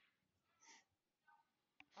seen.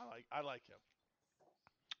 I like him.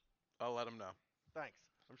 I'll let him know. Thanks.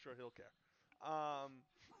 I'm sure he'll care.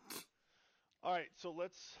 All right, so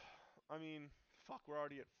let's. I mean, fuck, we're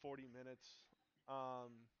already at 40 minutes.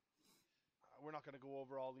 We're not gonna go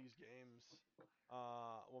over all these games.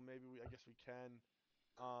 Well, maybe I guess we can.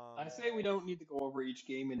 I say we don't need to go over each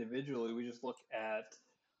game individually. We just look at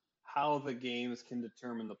how the games can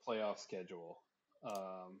determine the playoff schedule,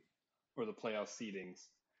 or the playoff seedings.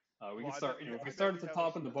 We can start. If we start at the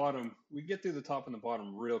top and the bottom, we get through the top and the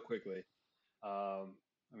bottom real quickly. I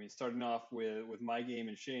mean, starting off with my game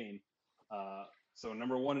and Shane. So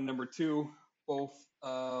number 1 and number 2, both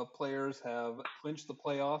players have clinched the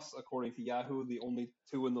playoffs according to Yahoo. The only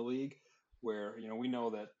 2 in the league, where we know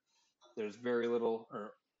that there's very little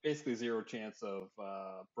or basically zero chance of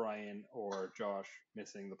Brian or Josh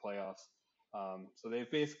missing the playoffs. So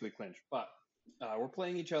they've basically clinched. But we're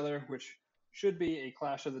playing each other, which should be a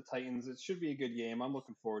Clash of the Titans. It should be a good game. I'm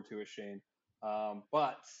looking forward to it, Shane.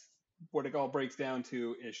 But what it all breaks down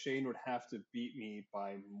to is Shane would have to beat me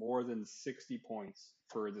by more than 60 points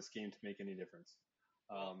for this game to make any difference.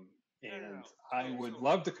 And I would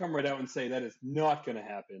love to come right out and say that is not going to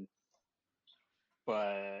happen.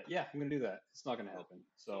 But yeah, I'm gonna do that. It's not gonna happen.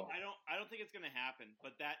 So I don't think it's gonna happen.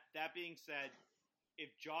 But that being said,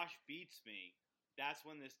 if Josh beats me, that's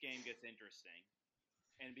when this game gets interesting,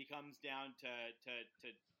 and it becomes down to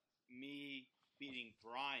me beating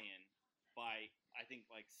Brian by I think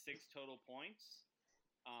like 6 total points.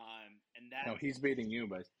 And that No, he's beating you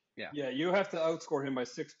by Yeah, you have to outscore him by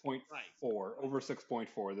 6.4, over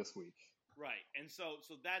 6.4 this week. Right, and so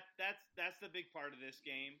that's the big part of this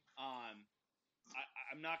game.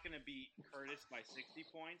 I'm not going to beat Curtis by 60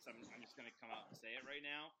 points. I'm just going to come out and say it right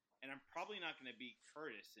now. And I'm probably not going to beat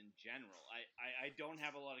Curtis in general. I don't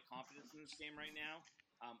have a lot of confidence in this game right now,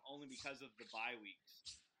 only because of the bye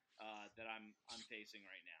weeks that I'm facing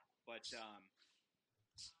right now. But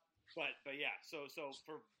yeah, so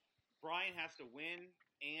for Brian has to win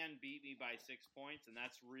and beat me by 6 points, and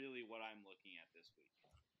that's really what I'm looking at this week.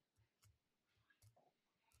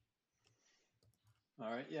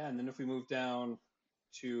 All right, yeah, and then if we move down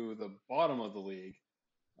to the bottom of the league,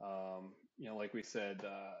 like we said,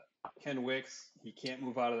 Ken Wicks, he can't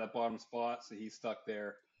move out of that bottom spot, so he's stuck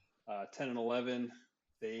there. 10 and 11,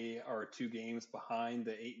 they are 2 games behind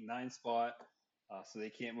the 8 and 9 spot, so they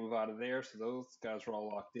can't move out of there. So those guys are all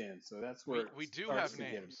locked in. So that's where we do have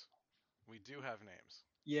names. We do have names.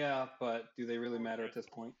 Yeah, but do they really matter at this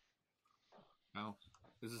point? No.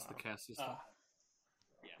 Is this the cast system?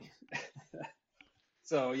 Yeah.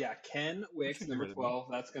 So yeah, Ken Wicks, number 12,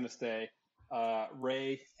 that's going to stay.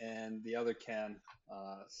 Ray and the other Ken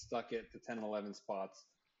stuck at the 10 and 11 spots.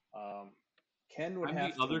 Ken would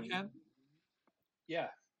have the other Ken? Yeah,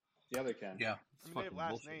 the other Ken. Yeah. I mean, they have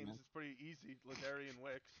last names. Man. It's pretty easy. Ladarian and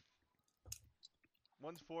Wicks.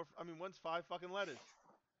 One's 5 fucking letters.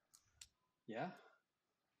 Yeah.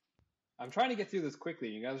 I'm trying to get through this quickly.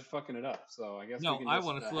 You guys are fucking it up. So I guess no, we can I just,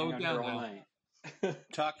 want to slow it down now.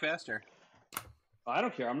 Talk faster. I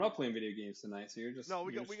don't care. I'm not playing video games tonight, so you're just... No,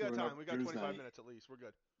 we got time. We got 25 minutes at least. We're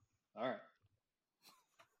good. All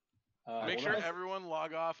right. Make sure everyone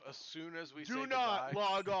log off as soon as we say goodbye. Do not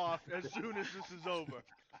log off as soon as this is over.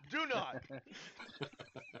 Do not.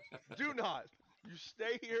 Do not. You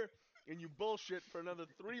stay here and you bullshit for another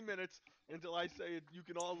 3 minutes until I say you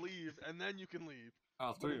can all leave, and then you can leave.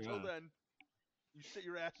 Oh, but until then, you sit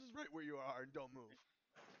your asses right where you are and don't move.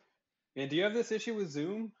 And do you have this issue with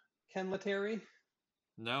Zoom, Ken Letary?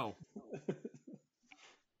 No.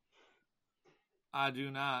 I do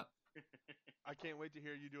not. I can't wait to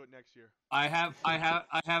hear you do it next year. I have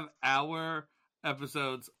our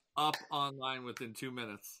episodes up online within 2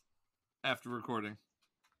 minutes after recording.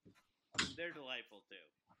 They're delightful too.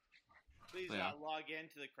 Please log in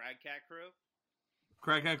to the Cragcat Crew.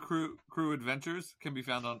 Cragcat Crew Adventures can be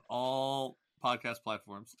found on all podcast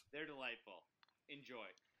platforms. They're delightful. Enjoy,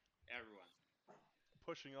 everyone.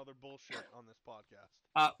 Pushing other bullshit on this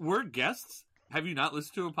podcast. We're guests. Have you not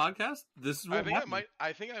listened to a podcast? This is what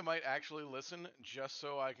I think I might actually listen just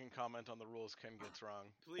so I can comment on the rules Ken gets wrong.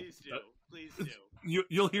 Please do. Please do.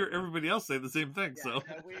 You'll hear everybody else say the same thing. Yeah, so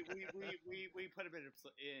we put him in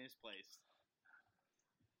his place.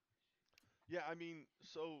 Yeah, I mean,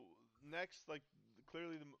 so next,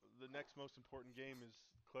 clearly the next most important game is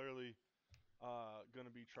clearly going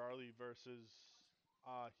to be Charlie versus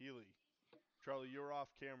Healy. Charlie, you're off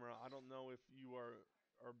camera. I don't know if you are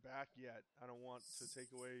back yet. I don't want to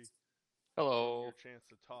take away your chance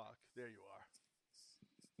to talk. There you are.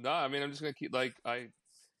 No, I mean, I'm just gonna keep like I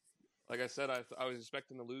said. I was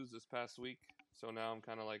expecting to lose this past week, so now I'm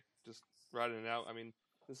kind of just riding it out. I mean,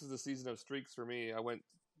 this is the season of streaks for me. I went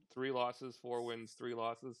 3 losses, 4 wins, 3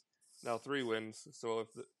 losses, now 3 wins. So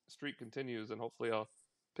if the streak continues, then hopefully I'll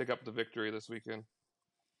pick up the victory this weekend.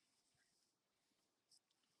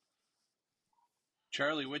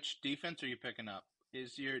 Charlie, which defense are you picking up?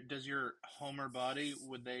 Does your homer body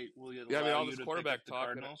will it Yeah, I mean, allow all you this to pick quarterback up the talk,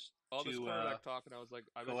 Cardinals? all this quarterback talk, and I was like,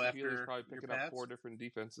 I bet go you Healy's after probably your picking up Pats? 4 different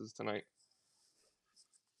defenses tonight.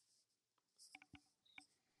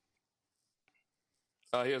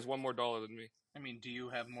 He has $1 more than me. I mean, do you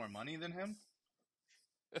have more money than him?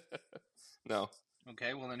 No.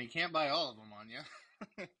 Okay, well then he can't buy all of them on you.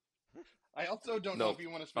 I also don't know if you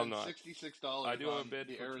want to spend $66 I do have a on bid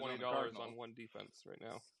the for Arizona $20 Cardinals. on one defense right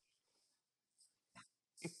now.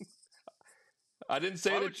 I didn't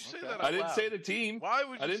say Why the, would you say that out I didn't loud? say the team. Why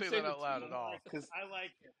would I you didn't say that the out loud team. at all? I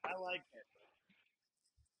like it. I like it.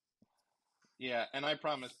 Yeah, and I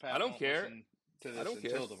promise Pat I don't won't care. listen to I this don't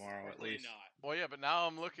until care. tomorrow at Probably least. not. Well, yeah, but now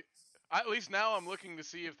I'm looking. At least now I'm looking to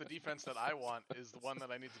see if the defense that I want is the one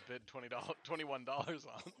that I need to bid $21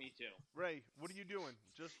 on. Me too. Ray, what are you doing?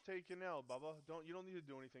 Just take an L, Bubba. You don't need to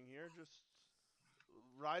do anything here. Just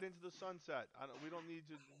ride into the sunset. We don't need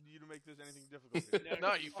you to make this anything difficult here.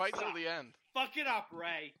 No, you fight till the end. Fuck it up,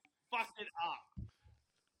 Ray. Fuck it up.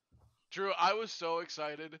 Drew, I was so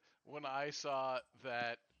excited when I saw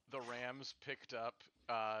that the Rams picked up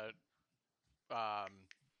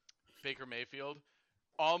Baker Mayfield,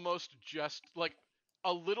 almost just like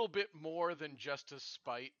a little bit more than just to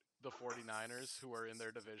spite the 49ers who are in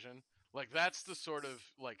their division. Like that's the sort of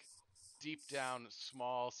like deep down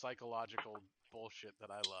small psychological bullshit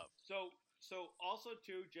that I love. So also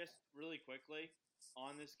too, just really quickly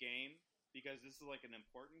on this game, because this is like an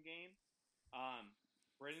important game.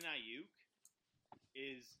 Brandon Ayuk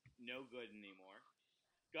is no good anymore.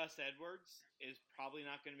 Gus Edwards is probably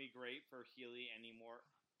not going to be great for Healy anymore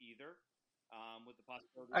either. With the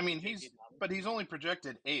possibility. I mean, he's only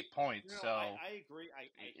projected 8 points. No, so I agree.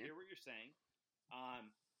 I hear what you're saying.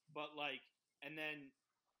 But like, and then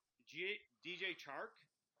DJ Chark,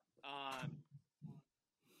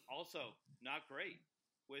 also not great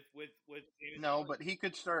with Davis no, but he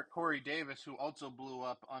could start Corey Davis, who also blew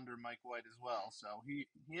up under Mike White as well. So he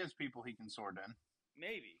has people he can sort in.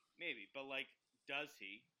 Maybe, but like, does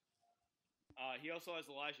he? He also has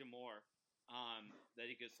Elijah Moore that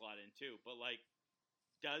he could slot in too. But like,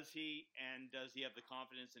 does he? And does he have the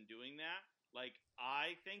confidence in doing that? Like,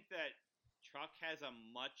 I think that Chuck has a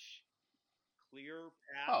much clearer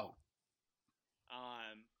path.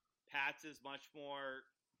 Pat's is much more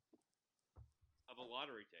of a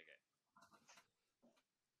lottery ticket.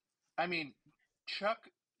 I mean, Chuck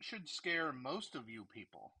should scare most of you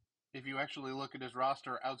people if you actually look at his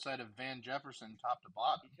roster outside of Van Jefferson top to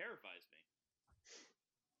bottom. He terrifies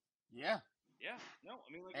me. Yeah. Yeah, no,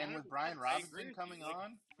 I mean, like, and with Brian Robinson coming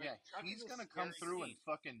on, he's gonna come through and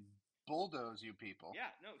fucking bulldoze you people.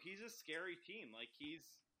 Yeah, no, he's a scary team. Like he's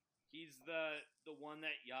the one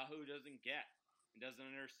that Yahoo doesn't get and doesn't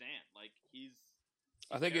understand. Like he's.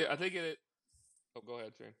 I think it. Oh, go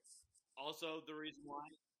ahead, Shane. Also, the reason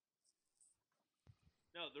why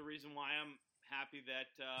I'm happy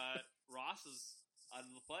that Ross is out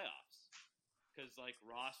of the playoffs. Because like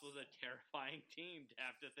Ross was a terrifying team to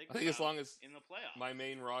have to think about. I think as long as in the playoffs, my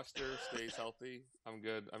main roster stays healthy, I'm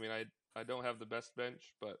good. I mean, I don't have the best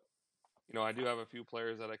bench, but you know, I do have a few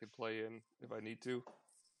players that I could play in if I need to.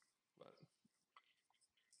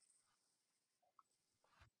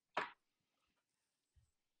 But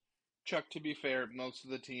Chuck, to be fair, most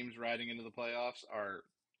of the teams riding into the playoffs are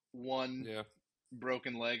one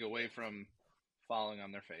broken leg away from falling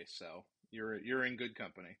on their face. So you're in good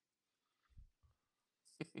company.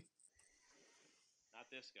 Not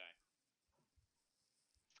this guy.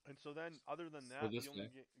 And so then, other than that, the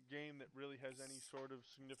only game that really has any sort of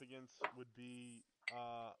significance would be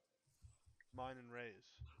mine and Ray's.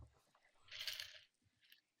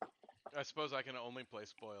 I suppose I can only play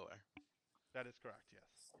spoiler. That is correct, yes.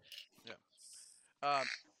 Yeah.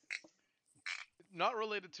 Not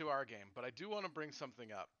related to our game, but I do want to bring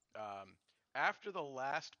something up. After the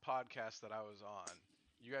last podcast that I was on,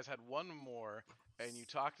 you guys had one more, and you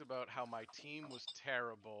talked about how my team was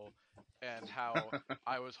terrible and how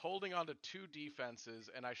I was holding on to 2 defenses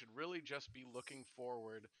and I should really just be looking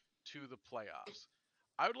forward to the playoffs.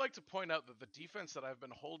 I would like to point out that the defense that I've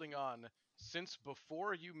been holding on since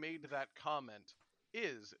before you made that comment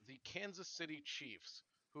is the Kansas City Chiefs,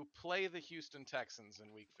 who play the Houston Texans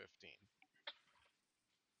in Week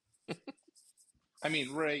 15. I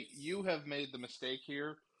mean, Ray, you have made the mistake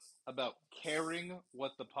here about caring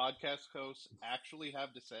what the podcast hosts actually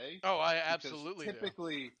have to say. Oh, I absolutely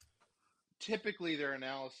typically their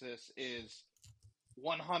analysis is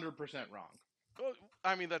 100% wrong. Well,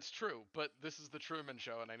 I mean that's true, but this is the Truman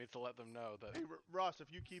Show, and I need to let them know that. Hey, Ross,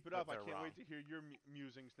 if you keep it up, I they're can't wrong. wait to hear your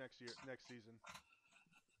musings next season.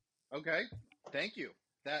 Okay, thank you.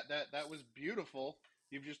 That was beautiful.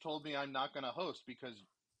 You've just told me I'm not going to host because,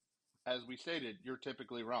 as we stated, you're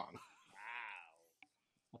typically wrong.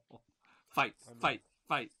 Wow. Fight.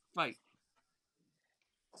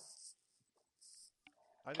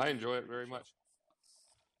 I enjoy it very much.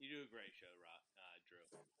 You do a great show,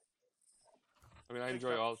 Drew. I mean, I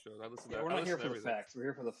enjoy all shows. I listen to. We're I not listen here to for the everything. facts. We're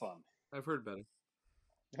here for the fun. I've heard better.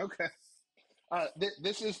 Okay.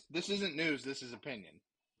 This isn't news. This is opinion.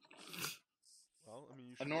 Well, I mean,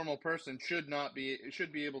 you A normal person should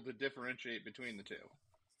be able to differentiate between the two.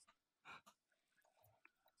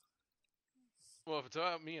 Well, if it's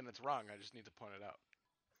about me and it's wrong, I just need to point it out.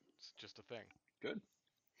 It's just a thing. Good.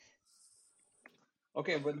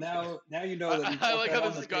 Okay, but now you know that you've I got like that how on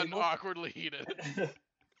this has the gotten table. awkwardly heated.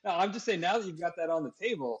 No, I'm just saying, now that you've got that on the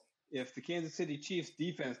table, if the Kansas City Chiefs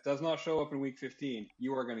defense does not show up in Week 15,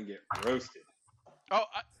 you are going to get roasted. Oh,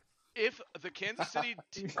 if the Kansas City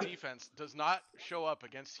defense does not show up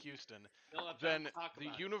against Houston, then the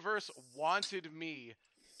universe wanted me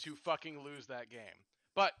to fucking lose that game.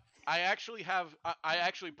 But I actually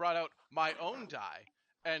brought out my own die,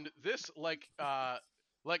 and this like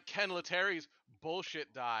Ken Letterry's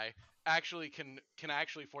bullshit die actually can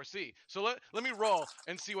actually foresee. So let me roll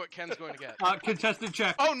and see what Ken's going to get. Contested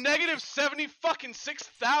check. Oh, negative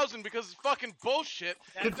 76,000 because it's fucking bullshit.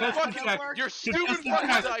 Contested check. Your stupid Contested fucking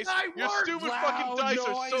check. dice. Your stupid fucking dice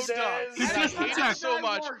are so dumb. And I Contested hate check. it so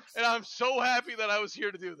much, and I'm so happy that I was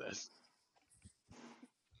here to do this.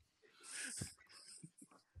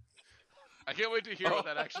 I can't wait to hear what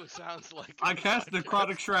that actually sounds like. I cast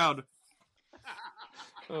Necrotic Shroud.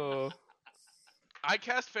 Oh. I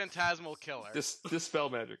cast Phantasmal Killer. Dispel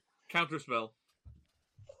magic. Counterspell.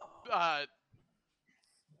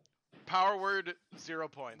 Power word 0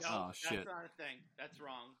 points. No, Oh, shit. That's not a thing. That's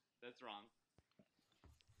wrong. That's wrong.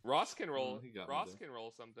 Ross can roll. he got me Ross there. can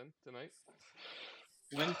roll something tonight.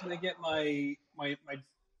 When can I get my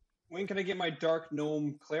when can I get my Dark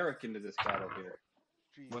Gnome Cleric into this battle here?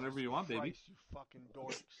 Jesus Whenever you want, baby. Christ, you fucking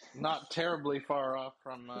dorks. Not terribly far off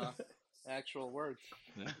from actual words.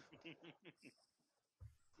 Yeah.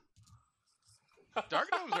 Dark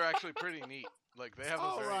Gnomes are actually pretty neat. Like they have a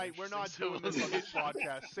All very right, we're not interesting doing this on civilization. this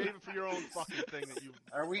podcast. Save it for your own fucking thing that you.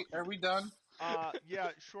 Are we done? Yeah,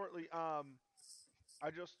 shortly. I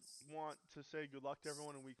just want to say good luck to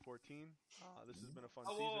everyone in Week 14. This has been a fun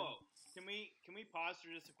season. Whoa. Can we pause for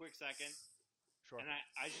just a quick second? Sure. And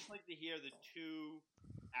I just like to hear the two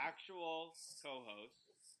actual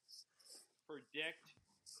co-hosts predict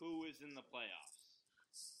who is in the playoffs.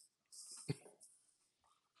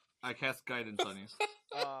 I cast Guidance on you.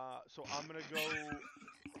 So I'm gonna go.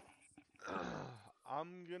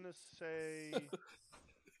 I'm gonna say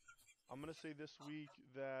this week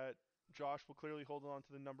that Josh will clearly hold on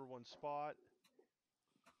to the number 1 spot.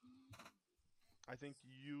 I think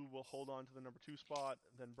you will hold on to the number 2 spot,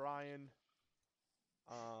 then Brian.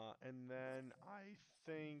 And then I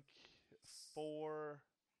think 4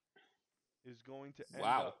 is going to end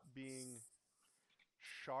up being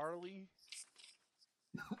Charlie.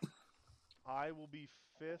 I will be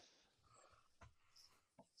 5th.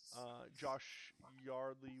 Josh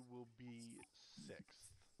Yardley will be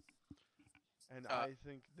 6th. And I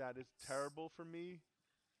think that is terrible for me.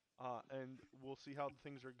 And we'll see how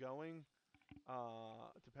things are going,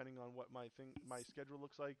 depending on what my schedule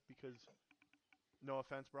looks like. Because, no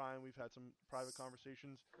offense, Brian, we've had some private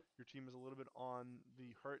conversations. Your team is a little bit on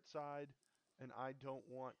the hurt side, and I don't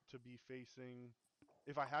want to be facing.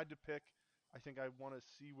 If I had to pick, I think I want to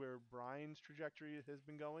see where Brian's trajectory has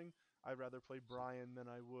been going. I'd rather play Brian than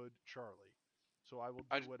I would Charlie. So I will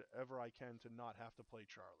do whatever I can to not have to play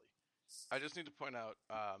Charlie. I just need to point out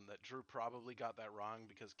that Drew probably got that wrong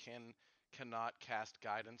because Ken cannot cast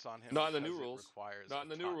guidance on him. Not in the because new it rules. Requires Not in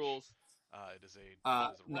the a new touch. rules. It is a range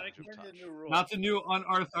of touch. Not the new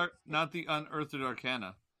not the unearthed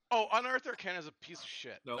Arcana. Oh, Unearthed Arcana is a piece of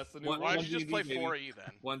shit. No, That's the new Why rule. don't you just play 4E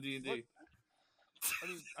then? 1 D&D. I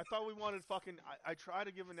mean, I thought we wanted fucking. I try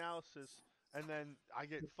to give analysis, and then I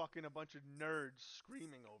get fucking a bunch of nerds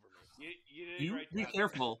screaming over me. You did a You great be job.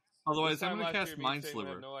 careful. This Otherwise, time I'm going last to cast year, me Mind saying we had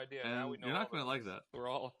Sliver. no idea. And Now we know you're all not going to the like names. that. We're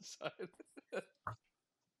all on the side.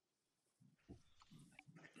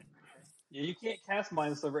 Yeah, you can't cast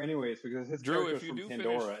Mind Sliver anyways because his Drew, character's if you from do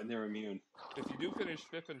Pandora finish- and they're immune. If you do finish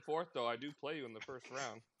 5th and 4th, though, I do play you in the first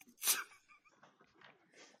round.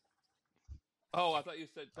 Oh, I thought you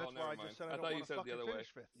said. That's oh, why never I mind. just said I I don't thought want you to said fucking the other way.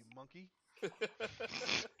 finish 5th, you monkey.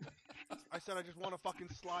 I said I just want to fucking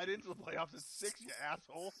slide into the playoffs at 6, you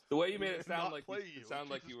asshole. The way you made it And sound not like play you, you. it sounded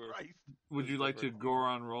like Jesus you were. Christ. Would you like to go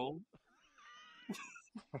on roll?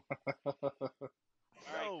 All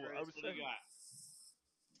right, No, Curtis, I was what do saying. you got?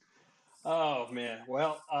 Oh man,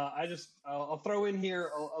 well, I'll throw in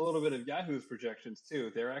here a little bit of Yahoo's projections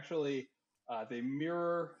too. They're actually they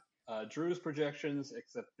mirror Drew's projections,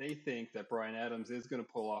 except they think that Bryan Adams is going to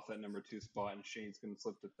pull off that number 2 spot and Shane's going to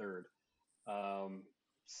slip to 3rd.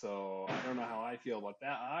 So I don't know how I feel about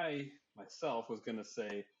that. I myself was going to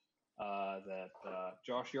say that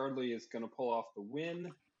Josh Yardley is going to pull off the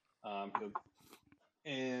win,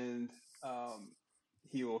 and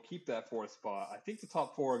he will keep that 4th spot. I think the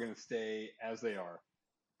top 4 are going to stay as they are.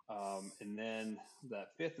 And then that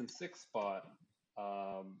 5th and 6th spot,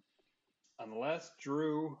 unless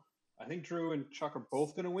I think Drew and Chuck are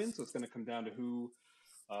both going to win, so it's going to come down to who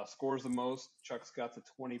scores the most. Chuck's got the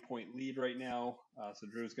 20-point lead right now, so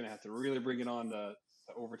Drew's going to have to really bring it on to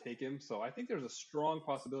overtake him. So I think there's a strong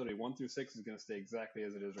possibility 1 through 6 is going to stay exactly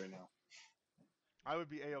as it is right now. I would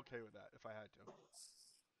be A-okay with that if I had to.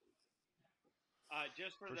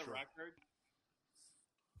 Just for the sure. record,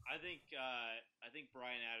 I think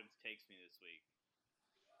Bryan Adams takes me this week.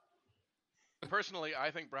 Personally,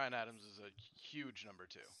 I think Bryan Adams is a huge number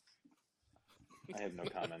 2. I have no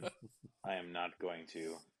comment. I am not going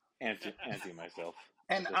to anti myself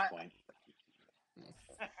And at this point.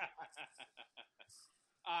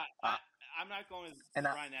 I'm not going with And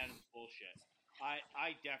Bryan Adams bullshit.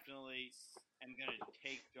 I definitely am going to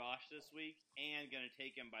take Josh this week and going to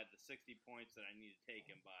take him by the 60 points that I need to take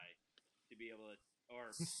him by to be able to,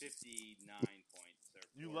 or 59 points. Or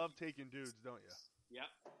You 40. love taking dudes, don't you? Yep.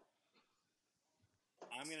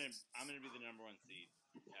 I'm gonna be the number 1 seed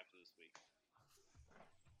after this week.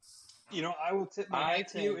 You know, I will tip my hat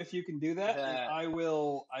to you if you can do that, and I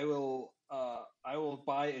will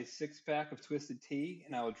buy a 6-pack of Twisted Tea,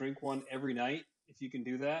 and I will drink one every night if you can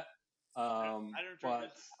do that. I don't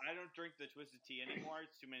drink the Twisted Tea anymore.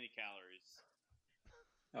 It's too many calories.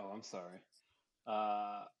 Oh, I'm sorry.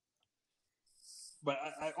 But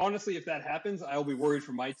I honestly, if that happens, I'll be worried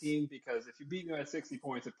for my team, because if you beat me by 60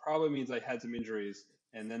 points, it probably means I had some injuries,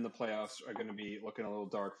 and then the playoffs are going to be looking a little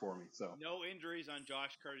dark for me. So No injuries on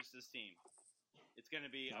Josh Curtis's team. It's going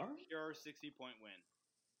to be a pure 60-point win.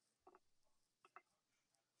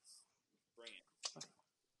 Bring it.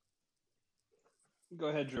 Go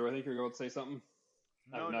ahead, Drew. I think you're going to say something.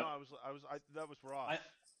 No, that was Ross.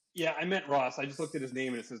 I meant Ross. I just looked at his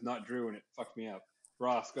name and it says not Drew, and it fucked me up.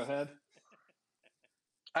 Ross, go ahead.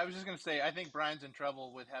 I was just going to say, I think Brian's in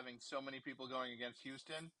trouble with having so many people going against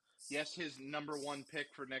Houston. Yes, his number 1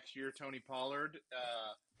 pick for next year, Tony Pollard,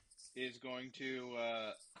 is going to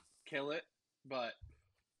kill it. But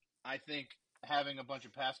I think having a bunch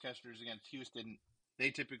of pass catchers against Houston,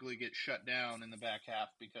 they typically get shut down in the back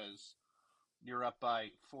half because you're up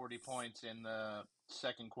by 40 points in the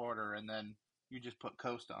second quarter, and then you just put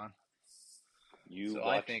Coast on. So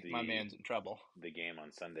I think my man's in trouble. The game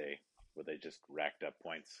on Sunday where they just racked up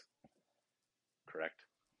points, correct?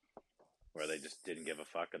 Where they just didn't give a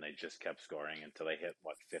fuck and they just kept scoring until they hit,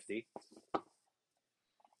 50?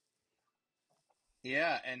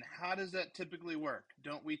 Yeah, and how does that typically work?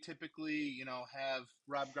 Don't we typically, have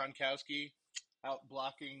Rob Gronkowski out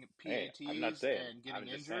blocking PATs I'm not saying. and getting I'm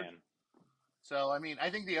just injured? saying. So, I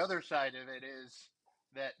think the other side of it is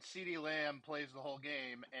that CeeDee Lamb plays the whole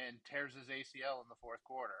game and tears his ACL in the fourth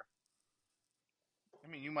quarter.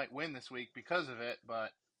 You might win this week because of it,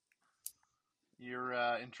 but you're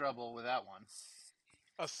in trouble with that one.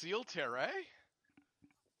 A seal tear, eh?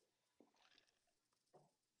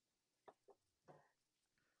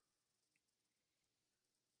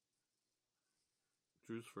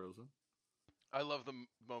 Drew's frozen. I love the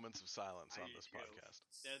moments of silence on this too. podcast.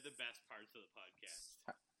 They're the best parts of the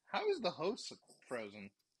podcast. How is the host frozen?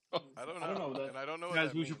 I don't know. And I don't know what Guys,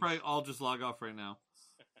 that we means. should probably all just log off right now.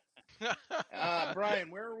 Brian,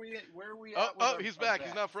 where are we at? He's back.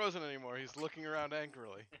 He's not frozen anymore. He's looking around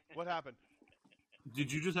angrily. What happened?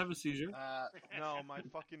 Did you just have a seizure? No, my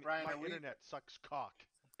fucking Brian, internet sucks cock.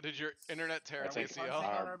 Did your internet tear its ACL?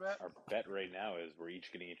 Our bet right now is we're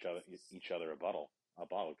each getting each other a bottle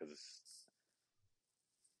because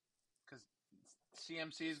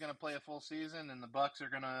CMC is going to play a full season and the Bucks are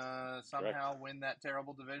going to somehow win that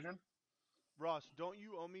terrible division. Ross, don't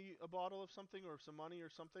you owe me a bottle of something or some money or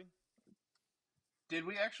something? Did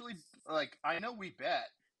we actually I know we bet.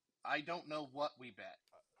 I don't know what we bet.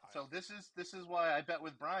 So this is why I bet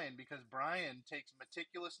with Brian, because Brian takes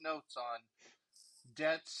meticulous notes on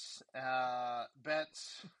debts,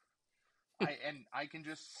 bets. I can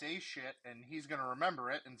just say shit and he's going to remember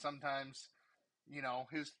it, and sometimes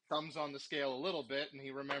his thumb's on the scale a little bit, and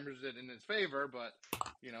he remembers it in his favor, but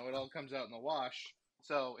it all comes out in the wash.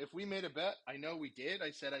 So if we made a bet, I know we did.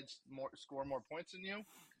 I said I'd score more points than you,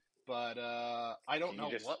 but I don't know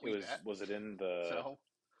what we bet. Was it in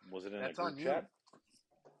that's a on group you. chat?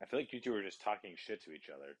 I feel like you two were just talking shit to each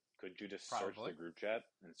other. Could you just search Probably. the group chat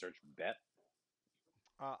and search bet?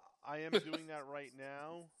 I am doing that right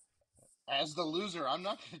now. As the loser, I'm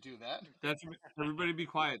not going to do that. Everybody be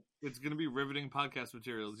quiet. It's going to be riveting podcast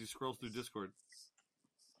material as you scroll through Discord.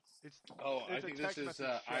 It's I a think text this is message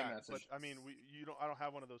chat, iMessage. but I mean, I don't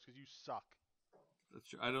have one of those because you suck. That's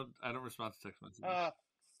true. I don't respond to text messages.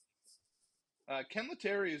 Ken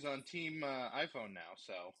Letary is on Team iPhone now,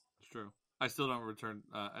 so It's true. I still don't return.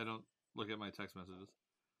 I don't look at my text messages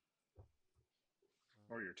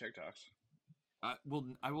or your TikToks. I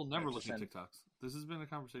will never look at send- TikToks. This has been a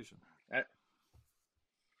conversation.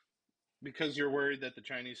 Because you're worried that the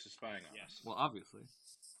Chinese is spying on us. Well, obviously.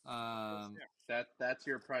 That's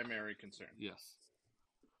your primary concern. Yes.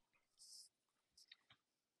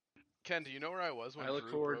 Ken, do you know where I was when I look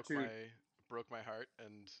Drew forward broke my heart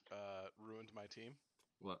and ruined my team?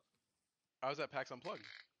 What? I was at PAX Unplugged.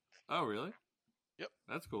 Oh, really? Yep.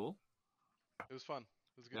 That's cool. It was fun.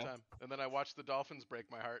 It was a good Yeah. time. And then I watched the Dolphins break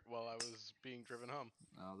my heart while I was being driven home.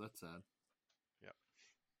 Oh, that's sad. Yep.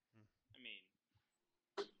 I mean,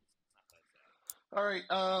 not that sad. All right.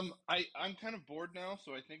 I'm kind of bored now,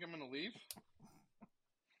 so I think I'm going to leave.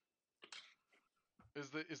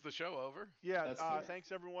 Is the show over? Yeah.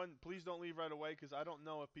 Thanks everyone. Please don't leave right away because I don't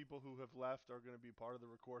know if people who have left are going to be part of the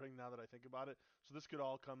recording. Now that I think about it, so this could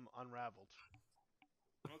all come unraveled.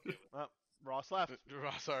 Okay. Ross left.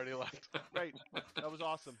 Ross already left. Great. That was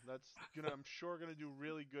awesome. That's I'm sure gonna do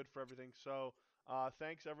really good for everything. So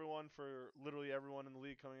thanks everyone for literally everyone in the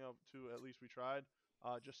league coming up to At Least We Tried.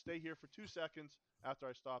 Just stay here for 2 seconds after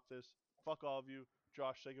I stop this. Fuck all of you.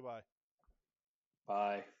 Josh, say goodbye.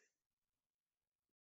 Bye.